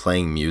capable of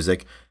playing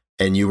music,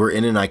 and you were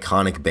in an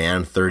iconic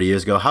band 30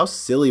 years ago, how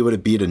silly would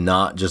it be to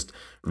not just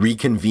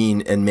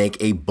reconvene and make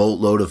a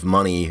boatload of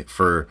money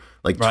for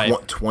like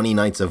 20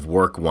 nights of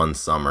work one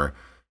summer,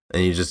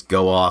 and you just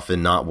go off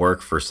and not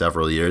work for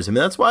several years? I mean,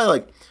 that's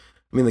why,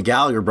 the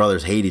Gallagher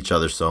brothers hate each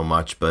other so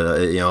much,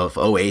 but if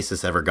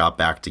Oasis ever got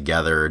back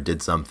together or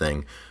did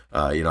something,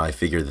 I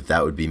figured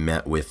that would be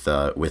met with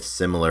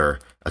similar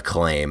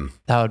acclaim.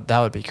 That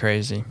would be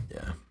crazy.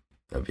 Yeah,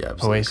 that'd be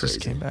absolutely Oasis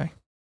crazy. Came back.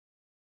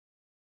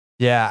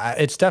 Yeah,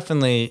 it's something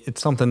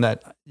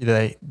that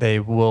they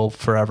will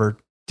forever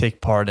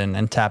take part in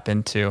and tap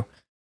into.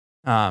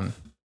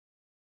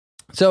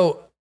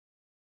 So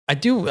I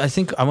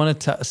think I want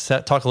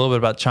to talk a little bit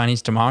about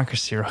Chinese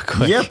Democracy real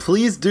quick. Yeah,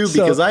 please do,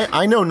 because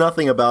I know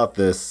nothing about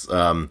this.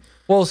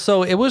 Well,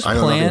 so it was planned.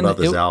 I know nothing about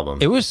this album.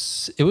 It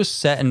was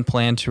set and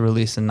planned to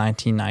release in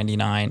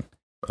 1999.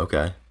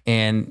 Okay.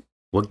 And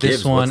what's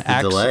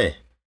the delay?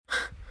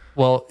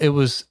 Well,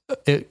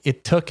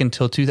 it took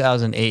until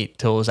 2008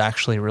 till it was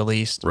actually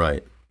released.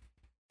 Right.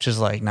 Which is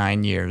like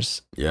 9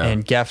 years. Yeah.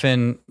 And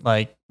Geffen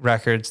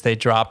Records, they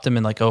dropped him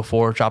in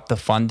 2004, dropped the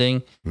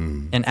funding.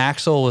 And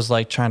Axl was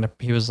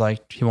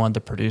he wanted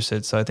to produce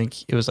it. So I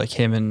think it was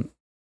him, and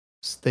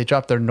they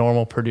dropped their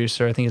normal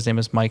producer. I think his name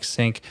is Mike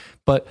Sink.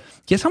 But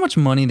guess how much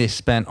money they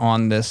spent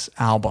on this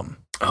album?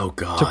 Oh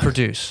God. To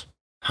produce.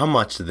 How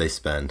much did they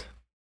spend?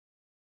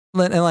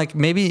 And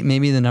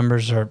maybe the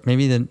numbers are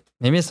maybe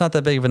it's not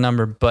that big of a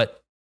number,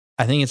 but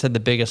I think it said the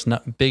biggest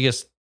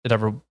it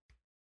ever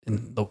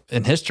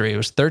in history. It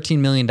was $13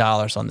 million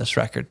on this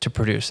record to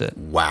produce it.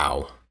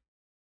 Wow.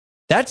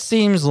 That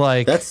seems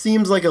like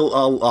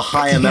a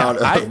high amount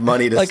of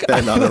money to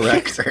spend on a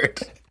record.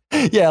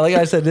 Yeah, like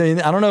I said,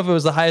 I don't know if it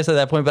was the highest at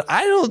that point, but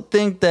I don't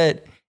think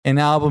that an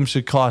album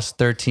should cost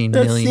 $13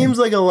 million. That seems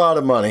like a lot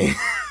of money.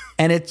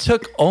 And it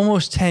took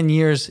almost 10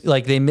 years.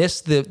 They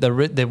missed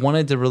they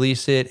wanted to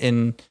release it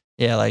in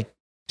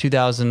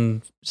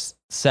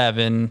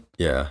 2007.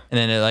 Yeah. And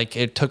then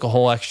it took a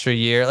whole extra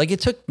year. It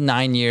took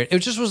 9 years. It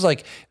just was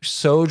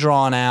so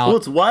drawn out. Well,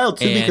 it's wild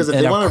too, because if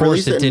they want to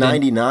release it in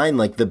 99,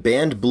 the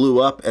band blew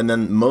up, and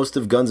then most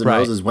of Guns N'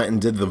 Roses went and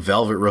did the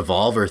Velvet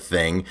Revolver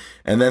thing,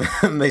 and then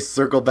they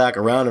circled back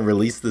around and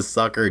released this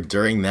sucker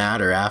during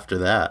that or after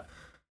that.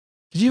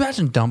 Could you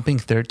imagine dumping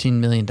 $13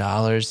 million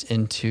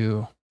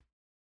into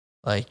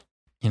an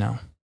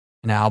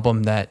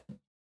album that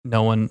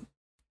no one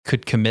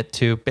could commit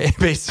to,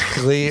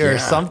 basically, or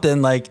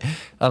something? I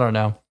don't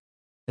know.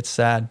 It's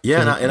sad.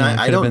 Yeah,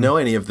 I don't know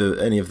any of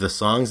the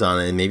songs on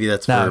it, and maybe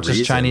that's for a reason.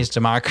 Just Chinese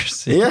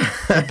Democracy. Yeah,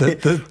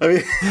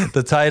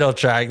 the title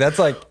track. That's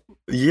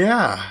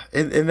yeah,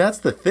 and that's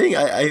the thing.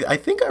 I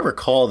think I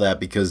recall that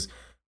because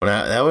when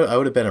I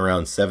would have been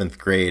around 7th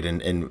grade,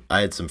 and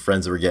I had some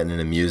friends that were getting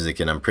into music,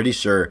 and I'm pretty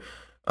sure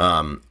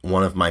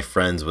one of my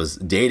friends was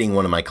dating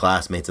one of my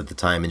classmates at the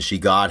time, and she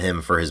got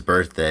him for his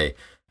birthday,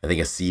 I think,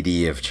 a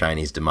CD of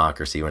Chinese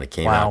Democracy when it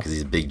came out, because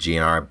he's a big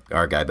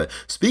GNR guy. But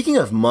speaking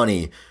of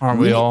money, aren't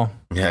we all?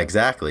 Yeah,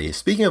 exactly.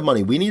 Speaking of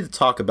money, we need to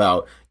talk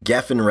about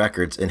Geffen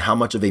Records and how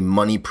much of a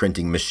money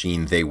printing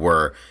machine they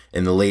were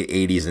in the late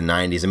 80s and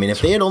 90s. I mean,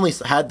 if they had only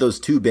had those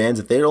two bands,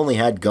 if they had only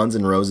had Guns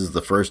N' Roses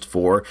the first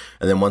 4,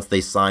 and then once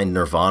they signed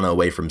Nirvana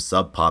away from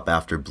Sub Pop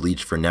after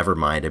Bleach for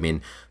Nevermind, I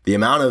mean, the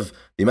amount of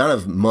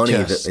money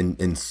that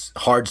in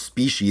hard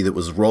specie that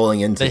was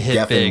rolling into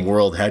Geffen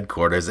World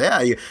headquators.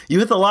 Yeah, you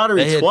hit the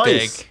lottery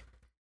twice. Big.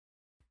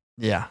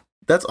 Yeah.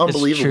 That's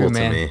unbelievable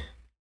to me.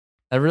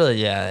 That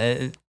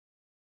really,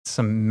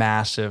 some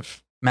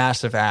massive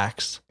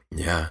acts.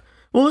 Yeah.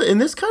 Well, and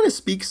this kind of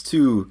speaks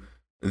to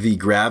the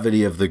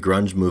gravity of the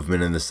grunge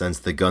movement in the sense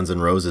that Guns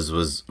N' Roses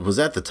was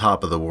at the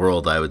top of the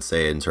world, I would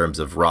say, in terms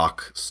of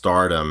rock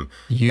stardom,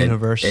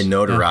 universe, and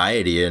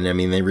notoriety. Yeah. And I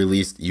mean, they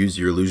released Use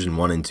Your Illusion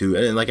 1 and 2.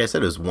 And like I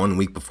said, it was 1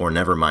 week before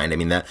Nevermind. I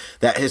mean, that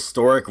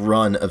historic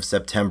run of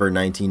September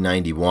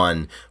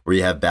 1991, where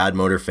you have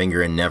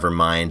Badmotorfinger and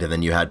Nevermind, and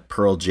then you had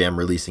Pearl Jam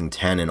releasing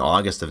 10 in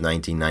August of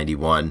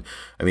 1991.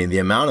 I mean, the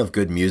amount of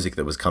good music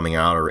that was coming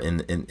out or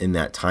in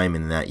that time,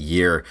 in that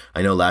year.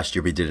 I know last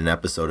year we did an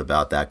episode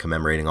about that,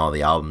 commemorating all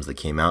the albums that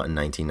came out in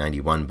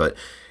 1991, but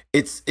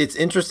it's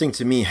interesting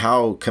to me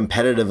how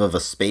competitive of a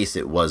space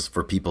it was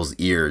for people's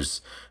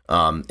ears,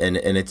 and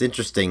it's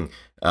interesting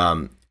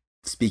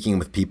speaking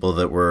with people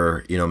that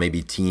were, you know,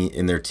 maybe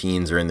in their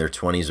teens or in their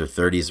 20s or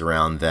 30s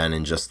around then,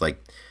 and just like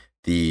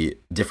the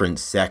different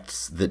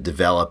sects that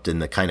developed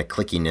and the kind of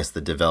clickiness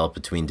that developed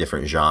between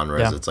different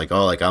genres. Yeah. It's like,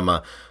 oh, like I'm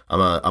a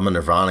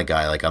Nirvana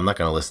guy, like I'm not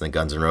going to listen to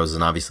Guns N' Roses,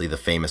 and obviously the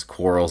famous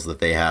quarrels that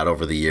they had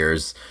over the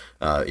years,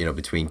 you know,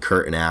 between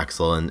Kurt and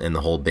Axl and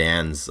the whole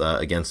bands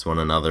against one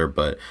another.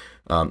 But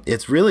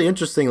it's really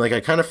interesting. Like, I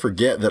kind of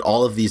forget that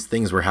all of these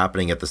things were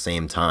happening at the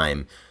same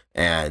time,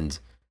 and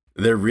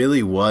there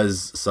really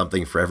was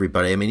something for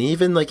everybody. I mean,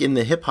 even like in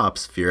the hip hop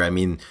sphere, I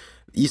mean,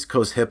 East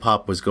Coast hip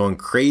hop was going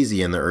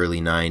crazy in the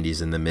early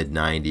 90s and the mid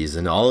 90s,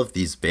 and all of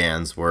these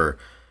bands were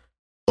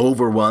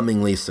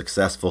overwhelmingly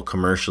successful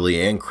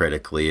commercially and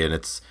critically. And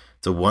it's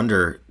a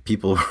wonder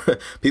people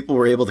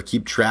were able to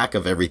keep track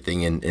of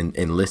everything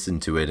and listen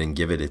to it and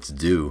give it its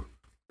due.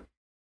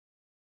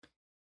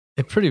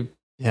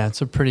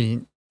 It's a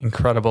pretty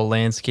incredible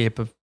landscape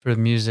for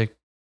music.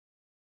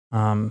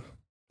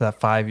 That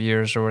 5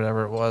 years or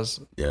whatever it was.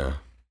 Yeah.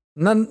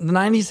 And then the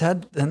 90s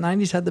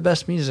had the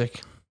best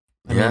music.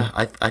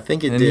 I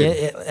think it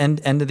did.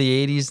 And end of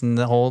the 80s and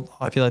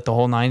I feel like the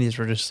whole 90s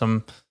were just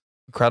some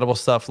incredible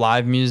stuff.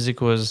 Live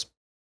music is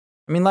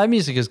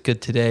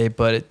good today,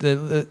 but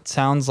it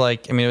sounds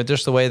like, I mean,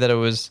 just the way that it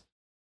was,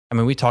 I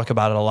mean, we talk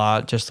about it a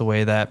lot, just the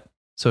way that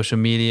social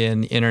media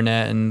and the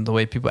internet and the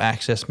way people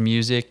access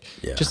music,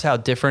 just how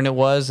different it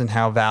was and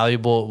how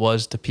valuable it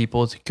was to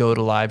people to go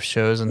to live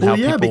shows, and how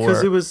people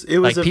were, it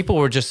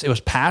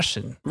was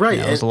passion. Right.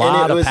 You know, it was a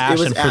lot of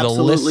passion for the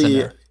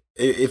listener.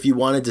 If you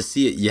wanted to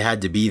see it, you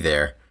had to be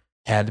there.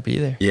 You had to be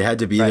there. You had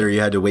to be there. You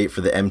had to wait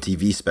for the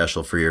MTV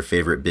special for your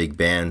favorite big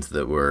bands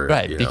that were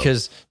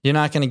because you're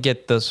not going to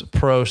get this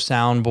pro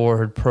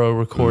soundboard, pro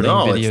recording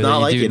video. No, it's not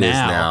like it is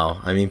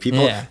now. I mean,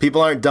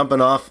 people aren't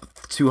dumping off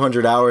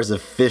 200 hours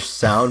of Phish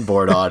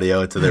soundboard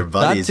audio to their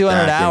buddies. Not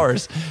 200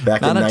 hours.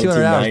 Back in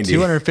 1990.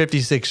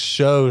 256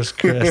 shows,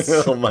 Chris.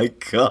 Oh my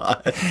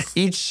God.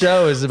 Each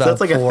show is about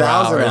 4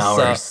 1,000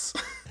 hours. So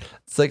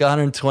it's like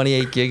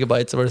 128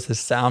 gigabytes worth of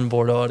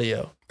soundboard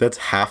audio. That's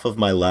half of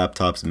my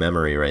laptop's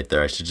memory right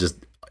there. I should just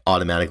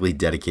automatically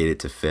dedicate it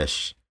to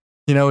Phish.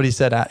 You know what he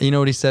said? You know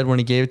what he said when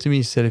he gave it to me?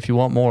 He said, "If you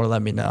want more,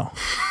 let me know."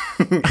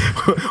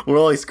 We're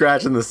only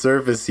scratching the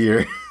surface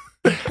here.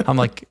 I'm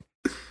like,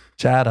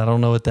 Chad, I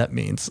don't know what that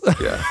means.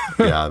 Yeah.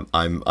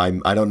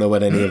 I don't know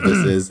what any of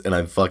this is, and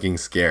I'm fucking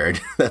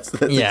scared. That's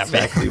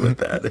exactly what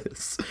that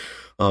is.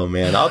 Oh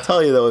man, I'll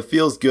tell you though, it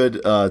feels good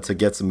to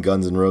get some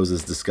Guns N'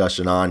 Roses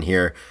discussion on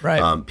here.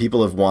 Right.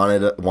 People have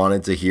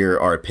wanted to hear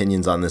our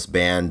opinions on this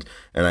band,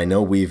 and I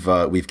know we've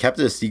kept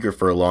it a secret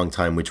for a long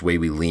time which way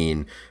we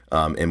lean,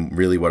 and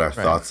really what our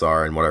thoughts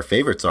are and what our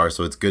favorites are.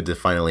 So it's good to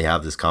finally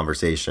have this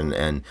conversation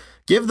and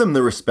give them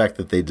the respect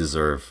that they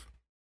deserve.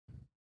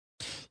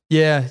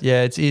 Yeah,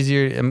 it's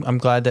easier. I'm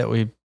glad that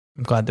we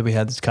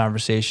had this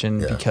conversation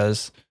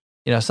because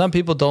some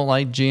people don't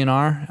like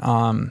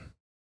GNR.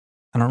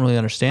 I don't really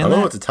understand. I don't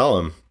know what to tell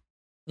them.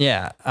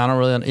 Yeah, I don't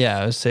really. Yeah,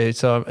 I would say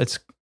so.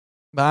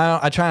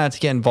 I try not to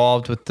get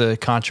involved with the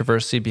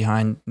controversy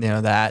behind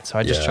that. So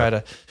I just try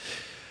to.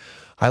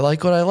 I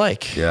like what I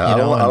like. Yeah, I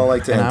don't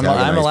like to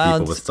antagonize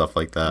people with stuff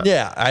like that.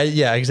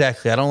 Yeah,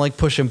 exactly. I don't like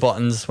pushing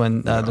buttons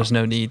when there's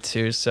no need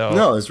to. So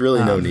no, there's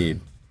really no need.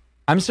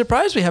 I'm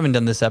surprised we haven't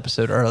done this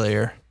episode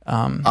earlier.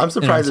 I'm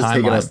surprised it's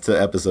taken us to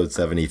episode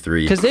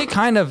 73 because they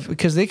kind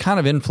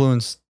of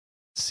influenced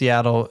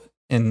Seattle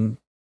in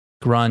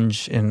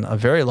grunge in a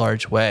very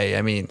large way.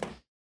 I mean,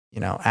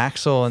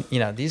 Axl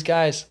and these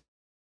guys,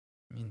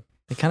 I mean,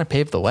 they kind of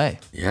paved the way.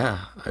 Yeah,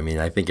 I mean,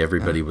 I think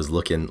everybody was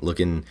looking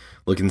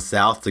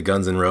south to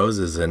Guns N'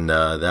 Roses, and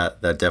that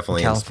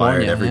definitely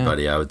inspired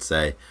everybody. I would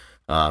say.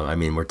 I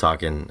mean,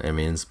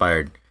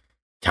 inspired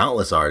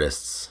countless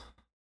artists.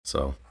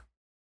 So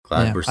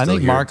glad we're still here. I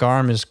think Mark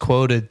Arm is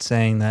quoted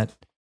saying that,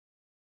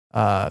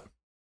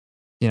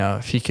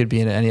 if he could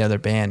be in any other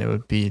band, it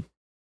would be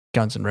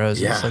Guns N'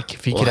 Roses. Yeah. Like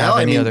if he could have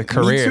any other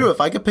career. Me too. If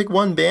I could pick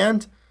one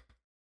band,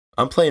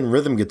 I'm playing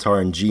rhythm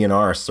guitar in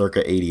GNR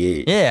circa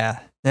 88. Yeah,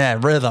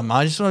 rhythm.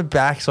 I just want to be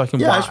back so I can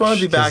watch. I just want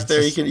to be back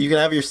there. You can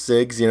have your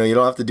SIGs, you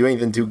don't have to do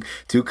anything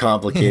too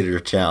complicated or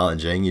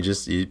challenging.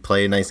 You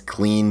play a nice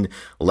clean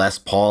Les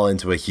Paul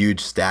into a huge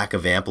stack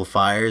of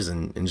amplifiers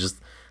and just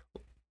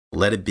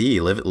let it be,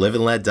 live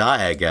and let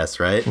die, I guess,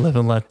 right? Live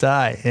and let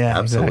die. Yeah,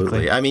 absolutely.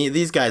 Exactly. I mean,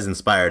 these guys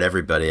inspired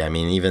everybody. I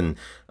mean, even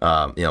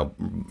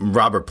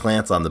Robert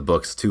Plant's on the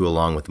books too,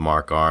 along with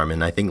Mark Arm,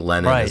 and I think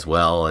Lennon as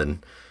well.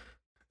 And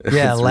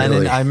yeah, Lennon.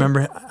 Really... I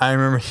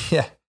remember.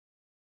 Yeah,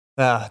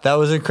 that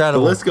was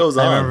incredible. The list goes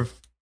on.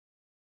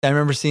 I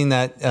remember seeing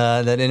that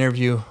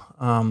interview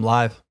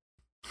live.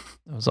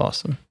 It was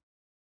awesome.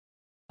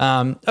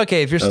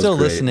 Okay, if you're still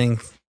listening,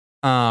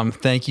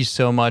 thank you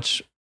so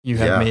much. You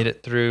have made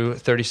it through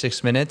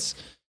 36 minutes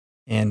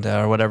and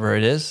or whatever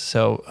it is.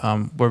 So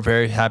we're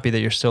very happy that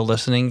you're still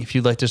listening. If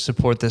you'd like to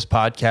support this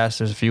podcast,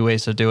 there's a few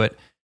ways to do it.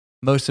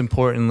 Most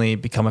importantly,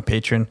 become a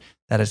patron.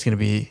 That is going to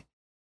be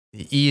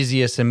the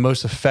easiest and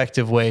most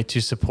effective way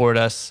to support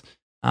us.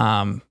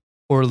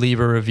 Or leave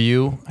a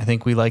review. I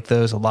think we like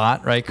those a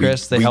lot, right,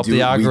 Chris? They help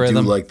the algorithm.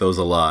 We do like those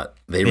a lot.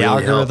 The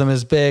algorithm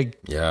is big.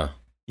 Yeah.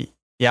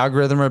 The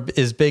algorithm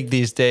is big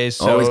these days.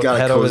 So always got to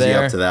cozy over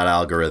there. Up to that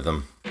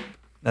algorithm.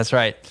 That's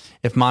right.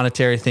 If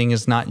monetary support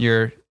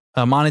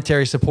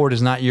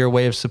is not your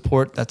way of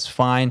support, that's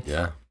fine.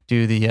 Yeah.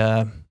 Do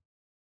the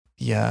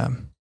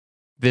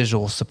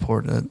visual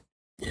support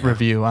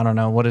review. I don't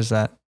know. What is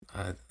that?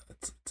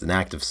 It's an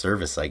act of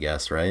service, I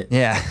guess, right?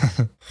 Yeah.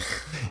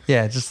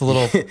 Yeah, just a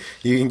little.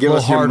 You can give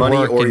us your money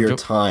or your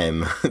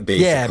time, basically.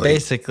 Yeah,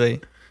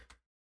 basically.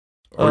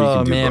 Or you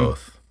can do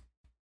both.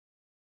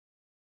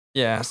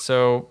 Yeah,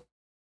 so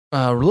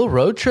a little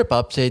road trip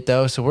update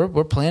though. So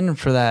we're planning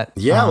for that.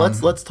 Yeah,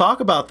 let's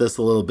talk about this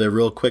a little bit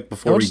real quick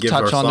before we give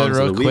our songs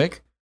of the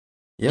week.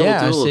 Yeah, we'll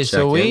do a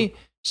little check-in.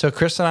 So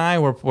Chris and I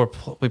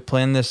we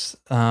planned this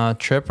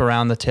trip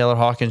around the Taylor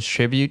Hawkins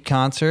tribute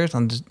concert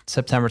on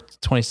September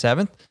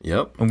 27th.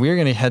 Yep. And we're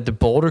going to head to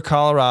Boulder,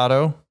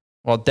 Colorado,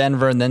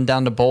 Denver, and then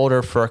down to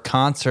Boulder for a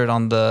concert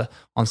on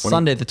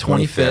Sunday the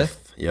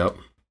 25th. Yep.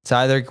 It's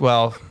either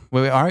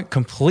we aren't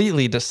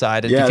completely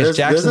decided because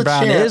Jackson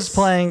Browne is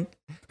playing.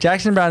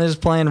 Jackson Browne is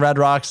playing Red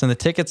Rocks, and the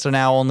tickets are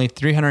now only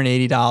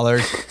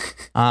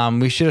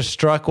 $380. We should have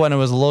struck when it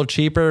was a little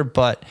cheaper,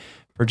 but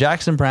for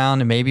Jackson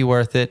Browne, it may be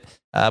worth it.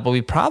 But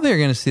we probably are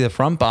going to see the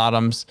Front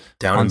Bottoms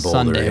down on in Boulder,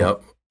 Sunday,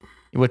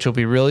 which will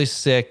be really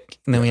sick.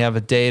 And then we have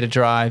a day to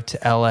drive to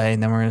LA,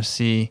 and then we're going to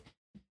see,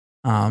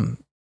 the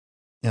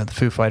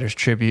Foo Fighters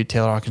tribute,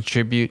 Taylor Hawkins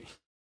tribute,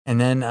 and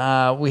then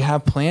we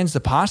have plans to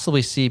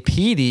possibly see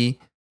Petey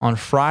on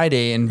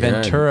Friday in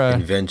Ventura.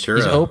 In Ventura,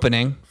 he's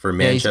opening for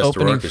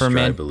Manchester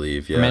Orchestra, I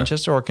believe. Yeah,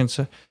 Manchester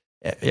Orchestra.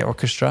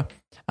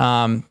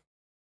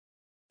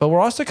 But we're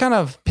also kind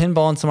of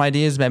pinballing some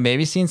ideas about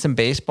maybe seeing some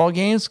baseball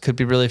games. Could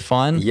be really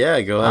fun.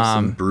 Yeah, go have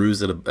some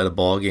brews at a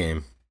ball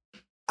game.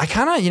 I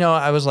kind of,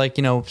 I was like,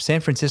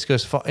 San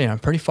Francisco's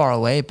pretty far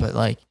away, but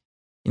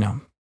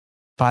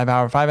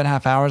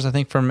 5.5 hours, I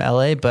think, from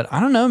LA. But I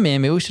don't know,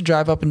 man. Maybe we should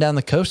drive up and down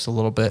the coast a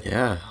little bit.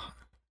 Yeah.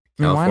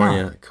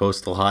 California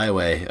Coastal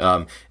Highway.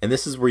 And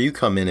this is where you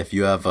come in if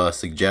you have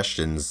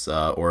suggestions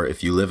or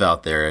if you live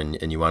out there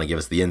and you want to give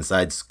us the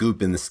inside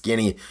scoop in the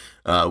skinny.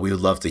 We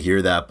would love to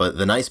hear that. But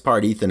the nice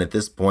part, Ethan, at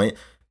this point,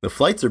 the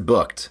flights are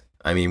booked.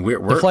 I mean, we're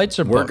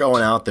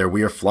going out there.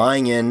 We are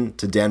flying in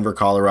to Denver,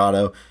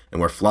 Colorado,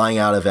 and we're flying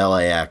out of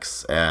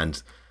LAX.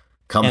 And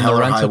come hell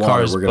or high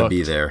water, we're going to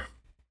be there.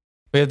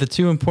 We have the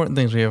two important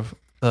things. We have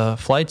the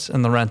flights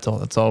and the rental.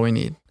 That's all we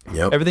need.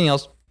 Yep. Everything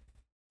else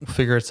will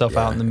figure itself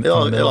out in the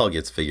middle. It all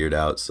gets figured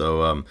out.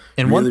 So, and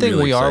really, one thing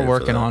we are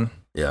working on.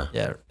 Yeah.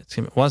 I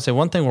want to say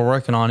one thing we're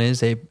working on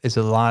is a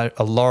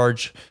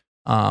large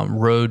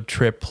road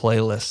trip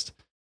playlist.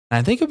 And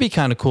I think it would be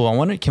kind of cool. I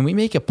wonder, can we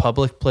make a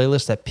public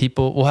playlist that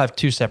we'll have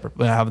two separate?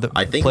 I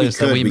think we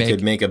could. We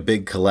could make a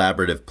big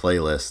collaborative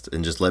playlist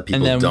and just let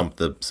people dump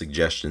the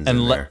suggestions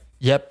in there.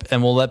 Yep,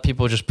 and we'll let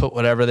people just put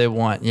whatever they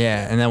want.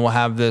 Yeah, and then we'll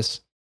have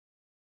this.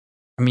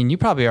 I mean, you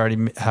probably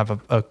already have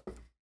a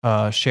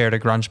shared a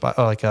grunge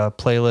like a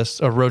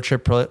playlist, a road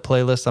trip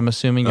playlist. I'm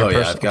assuming your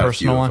I've got personal a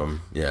few one. Of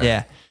them. Yeah.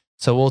 Yeah.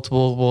 So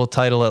we'll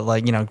title it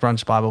like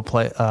Grunge Bible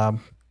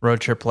road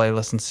trip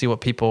playlist and see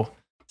what people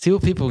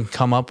can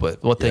come up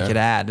with, what they could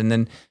add, and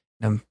then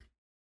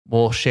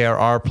we'll share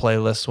our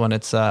playlist when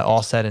it's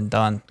all said and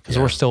done because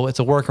it's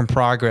a work in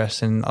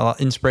progress and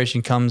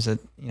inspiration comes at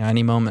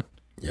any moment.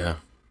 Yeah.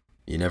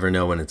 You never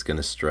know when it's going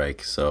to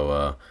strike.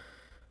 So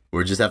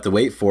we just have to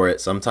wait for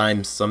it.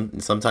 Sometimes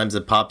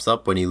it pops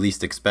up when you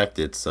least expect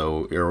it.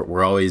 So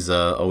we're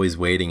always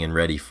waiting and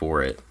ready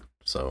for it.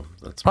 So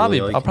that's probably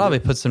I'll probably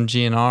put some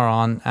GNR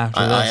on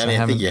after this.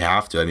 I think you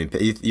have to. I mean,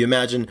 you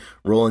imagine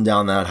rolling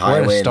down that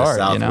highway in the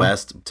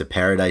Southwest to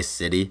Paradise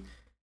City.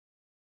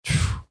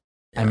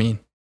 I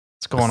mean,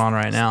 what's going on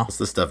right now? It's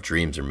the stuff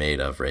dreams are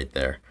made of right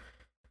there.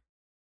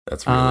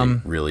 That's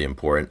really, really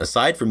important.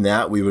 Aside from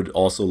that, we would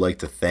also like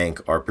to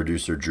thank our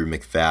producer, Drew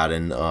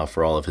McFadden,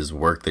 for all of his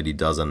work that he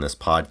does on this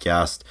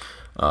podcast.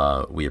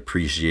 We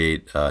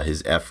appreciate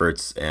his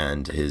efforts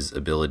and his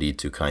ability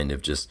to kind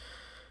of just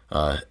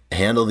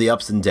handle the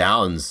ups and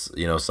downs.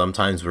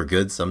 Sometimes we're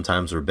good,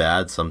 sometimes we're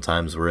bad,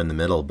 sometimes we're in the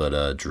middle,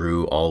 but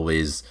Drew's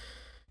always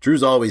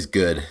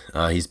good.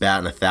 He's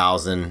batting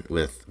 1,000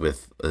 with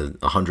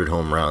 100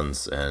 home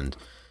runs, and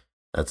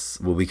that's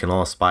what we can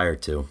all aspire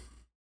to.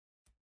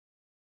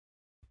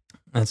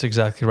 That's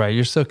exactly right.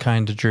 You're so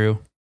kind to Drew.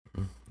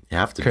 You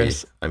have to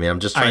Chris, be. I mean,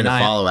 I'm just trying to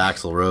follow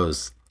Axl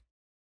Rose.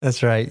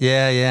 That's right.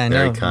 Yeah, I know.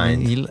 Very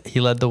kind. He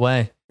led the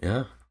way.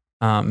 Yeah.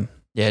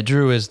 Yeah,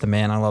 Drew is the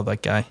man. I love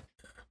that guy.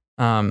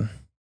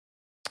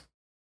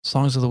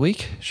 Songs of the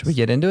week. Should we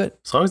get into it?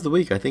 Songs of the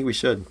week. I think we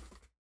should.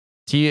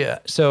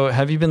 So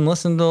have you been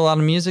listening to a lot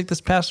of music this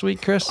past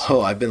week, Chris?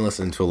 Oh, I've been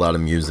listening to a lot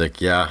of music.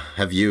 Yeah.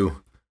 Have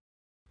you?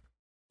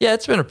 Yeah,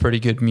 it's been a pretty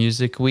good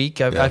music week.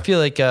 I feel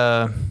like,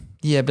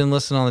 I've been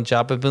listening on the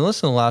job. I've been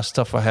listening to a lot of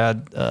stuff I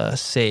had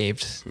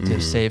saved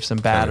to save some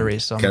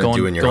batteries. So I'm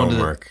doing your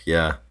homework.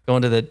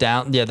 Going to the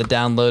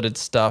downloaded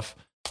stuff.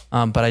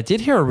 But I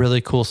did hear a really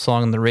cool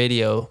song on the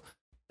radio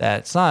that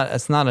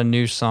it's not a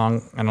new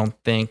song, I don't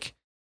think.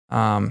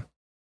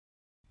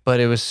 But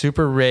it was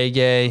super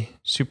reggae,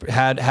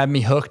 had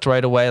me hooked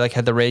right away, like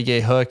had the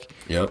reggae hook.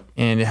 Yep.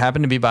 And it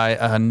happened to be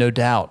by No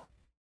Doubt.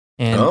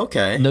 And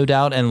No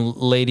Doubt and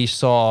Lady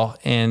Saw,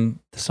 and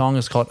the song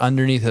is called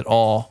Underneath It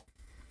All.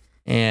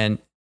 And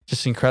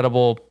just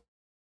incredible,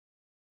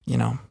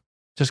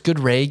 just good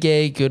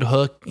reggae, good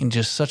hook, and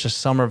just such a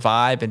summer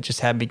vibe, and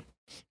just had me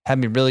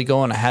really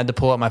going. I had to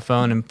pull out my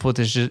phone and put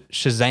the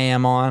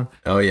Shazam on.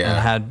 Oh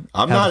yeah.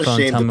 I'm not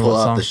ashamed to pull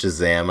out the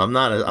Shazam. I'm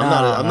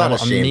not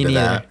ashamed of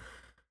that.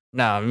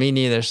 No, me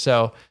neither.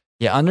 So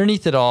yeah,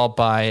 Underneath It All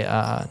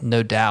by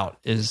No Doubt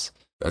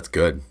that's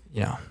good.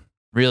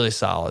 Really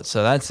solid.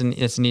 So it's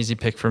an easy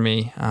pick for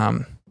me.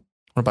 What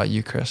about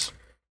you, Chris?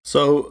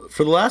 So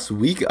for the last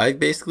week, I've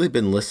basically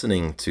been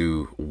listening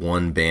to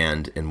one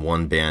band and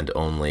one band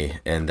only,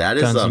 and that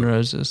is Guns N'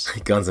 Roses.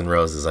 Guns N'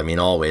 Roses. I mean,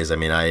 always. I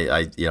mean,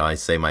 I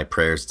say my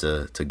prayers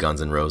to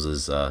Guns N'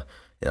 Roses,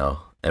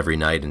 every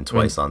night and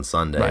twice on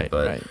Sunday.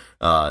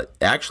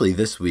 Actually,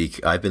 this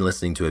week I've been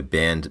listening to a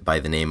band by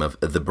the name of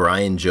the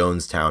Brian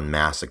Jonestown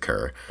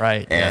Massacre.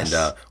 Right. And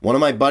one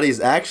of my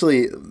buddies,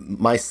 actually,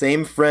 my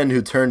same friend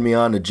who turned me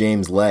on to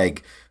James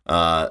Legg,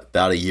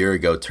 about a year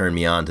ago, turned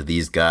me on to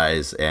these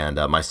guys, and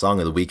my song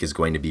of the week is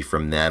going to be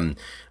from them,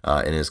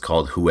 and it's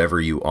called Whoever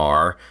You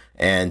Are.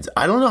 And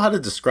I don't know how to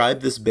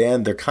describe this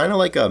band. They're kind of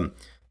like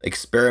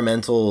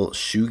experimental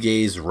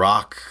shoegaze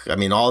rock. I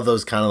mean, all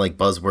those kind of like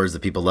buzzwords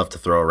that people love to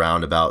throw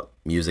around about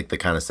music that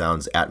kind of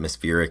sounds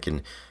atmospheric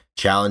and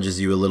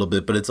challenges you a little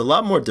bit, but it's a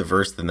lot more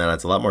diverse than that.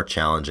 It's a lot more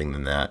challenging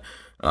than that.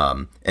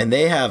 And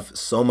they have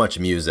so much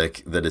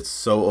music that it's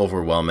so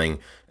overwhelming,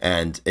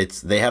 and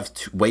they have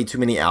way too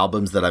many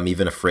albums that I'm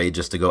even afraid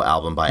just to go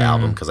album by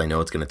album, because I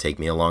know it's going to take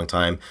me a long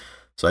time.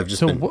 So I've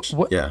just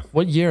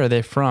What year are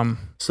they from?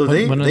 So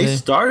they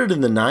started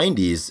in the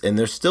 90s, and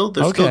they're still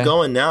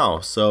going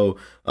now. So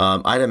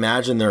I'd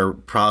imagine they're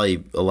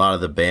probably, a lot of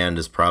the band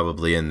is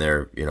probably in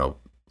their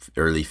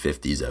early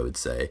 50s, I would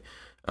say.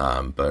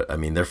 But I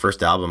mean, their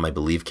first album, I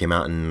believe, came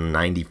out in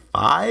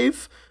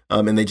 95.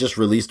 And they just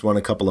released one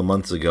a couple of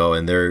months ago,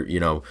 and they're,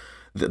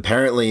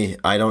 apparently,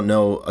 I don't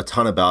know a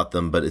ton about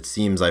them, but it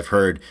seems, I've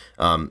heard,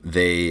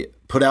 they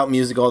put out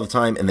music all the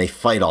time and they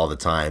fight all the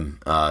time.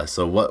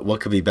 So what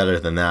could be better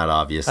than that,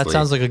 obviously? That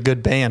sounds like a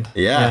good band.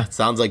 Yeah. It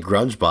sounds like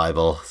Grunge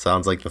Bible.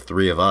 Sounds like the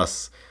three of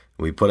us.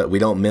 We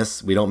don't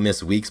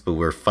miss weeks, but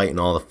we're fighting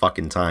all the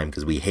fucking time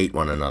because we hate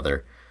one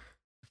another.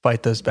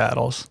 Fight those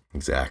battles.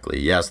 Exactly.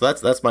 Yeah. So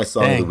that's my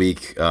song of the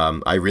week.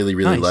 I really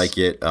like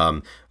it.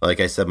 Like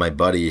I said, my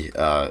buddy,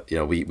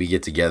 we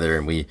get together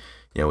and we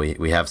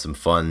have some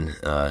fun,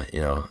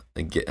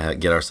 and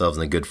get ourselves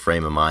in a good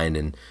frame of mind,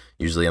 and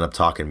usually end up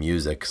talking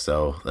music.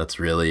 So that's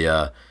really,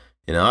 I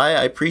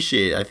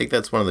appreciate. I think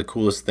that's one of the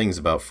coolest things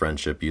about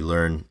friendship. You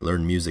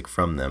learn music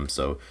from them.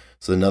 So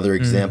it's another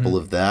example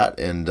of that,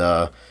 and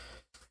I'm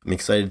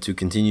excited to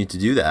continue to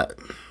do that.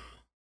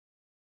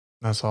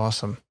 That's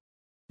awesome.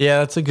 Yeah,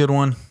 that's a good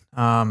one.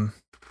 I'm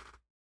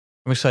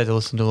excited to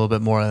listen to a little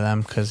bit more of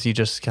them, because you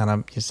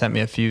sent me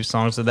a few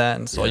songs of that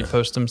and saw you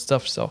post them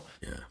stuff. So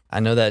yeah.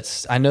 I know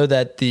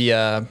that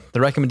the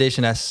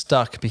recommendation has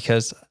stuck,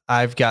 because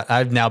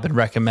I've now been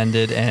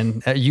recommended,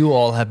 and you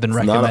all have been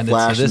recommended.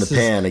 Not a flash in the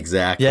pan,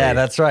 exactly. Yeah,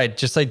 that's right.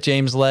 Just like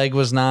James Legg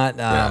was not.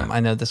 I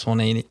know this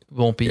one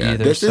won't be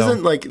either. This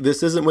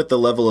isn't with the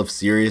level of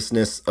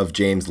seriousness of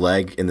James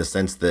Legg, in the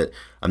sense that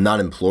I'm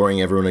not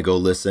imploring everyone to go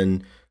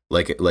listen.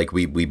 Like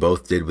we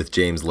both did with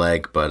James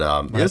Legg, but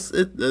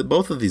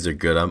both of these are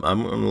good. I'm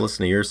gonna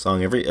listen to your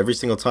song every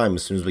single time.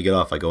 As soon as we get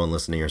off, I go and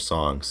listen to your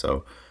song.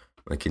 So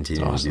I'm gonna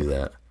continue to do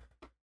that.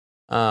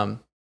 On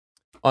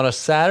a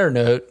sadder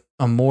note,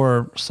 a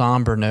more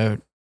somber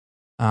note,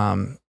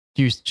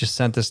 you just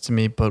sent this to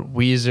me, but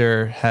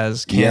Weezer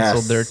has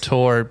canceled their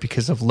tour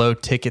because of low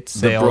ticket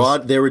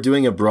sales. They were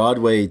doing a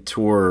Broadway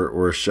tour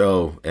or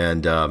show,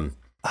 and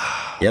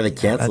they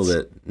canceled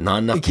it. Not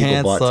enough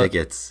people bought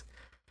tickets.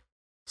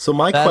 So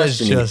my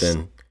question,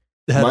 Ethan,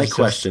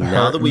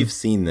 now that we've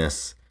seen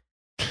this,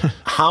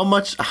 how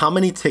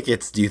many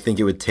tickets do you think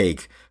it would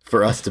take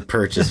for us to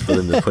purchase for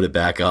them to put it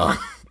back on?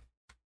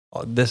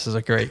 Oh, this is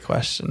a great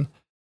question.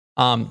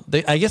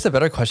 I guess a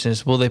better question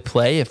is, will they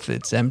play if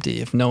it's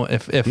empty?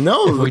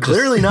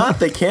 Clearly not.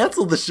 They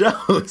canceled the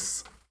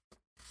shows.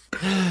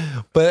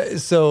 But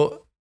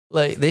so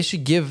like they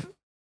should give,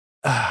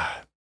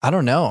 I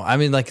don't know. I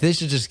mean, like they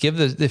should just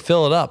they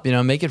fill it up,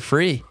 make it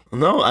free.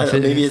 No,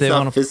 maybe it's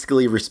not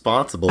fiscally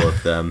responsible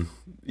of them.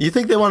 You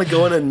think they want to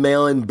go in and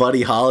mail in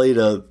Buddy Holly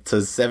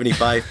to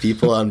 75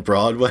 people on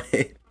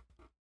Broadway?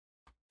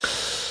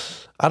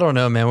 I don't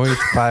know, man. We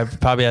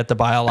probably have to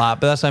buy a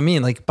lot, but that's what I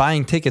mean. Like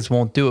buying tickets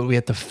won't do it. We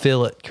have to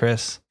fill it,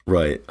 Chris.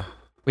 Right.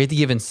 We have to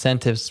give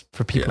incentives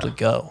for people to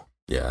go.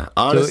 Yeah.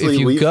 Honestly, so if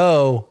you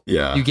go,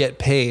 you get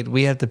paid.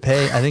 We have to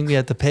pay. I think we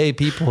have to pay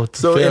people to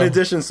So fill. In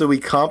addition, we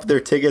comp their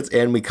tickets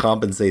and we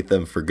compensate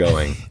them for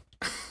going.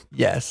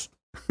 Yes.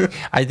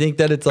 I think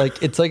that it's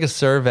like a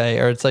survey,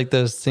 or it's like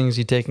those things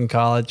you take in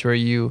college where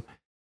you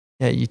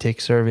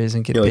take surveys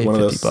and get paid one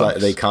 $50. Of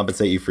those, they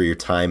compensate you for your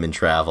time and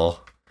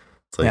travel.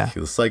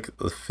 It's like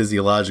a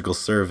physiological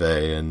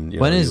survey. And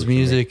when is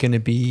music going to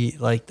be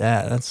like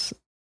that?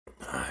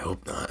 I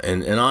hope not.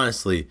 And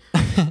honestly,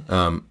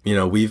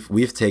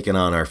 we've taken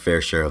on our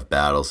fair share of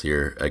battles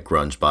here at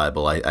Grunge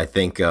Bible. I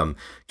think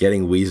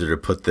getting Weezer to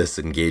put this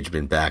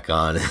engagement back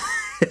on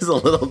is a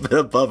little bit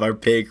above our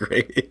pay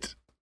grade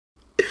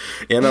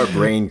and our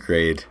brain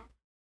grade.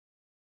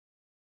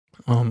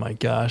 Oh my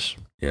gosh.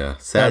 Yeah,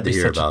 sad to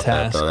hear about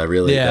that though. That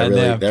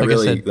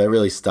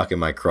really stuck in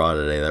my craw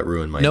today. That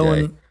ruined my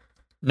day.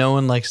 No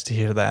one likes to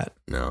hear that.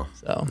 No,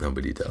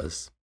 nobody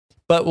does.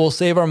 But we'll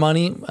save our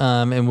money,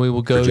 and we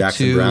will go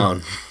Jackson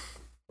Brown.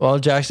 Well,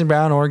 Jackson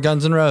Brown or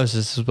Guns N'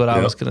 Roses is what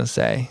I was going to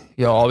say.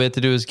 All we have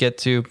to do is get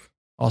to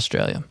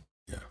Australia.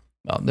 Yeah.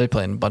 Well, they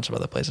play in a bunch of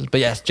other places. But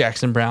yes,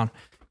 Jackson Brown.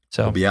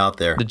 So we'll be out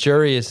there. The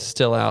jury is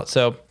still out.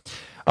 So,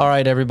 all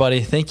right,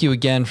 everybody. Thank you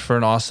again for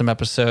an awesome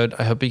episode.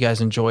 I hope you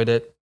guys enjoyed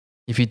it.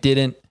 If you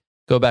didn't,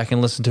 go back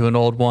and listen to an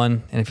old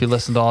one. And if you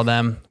listened to all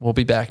them, we'll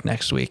be back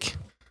next week.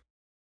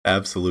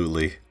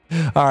 Absolutely.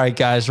 All right,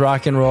 guys.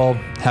 Rock and roll.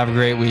 Have a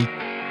great week.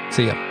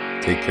 See ya.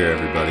 Take care,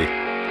 everybody.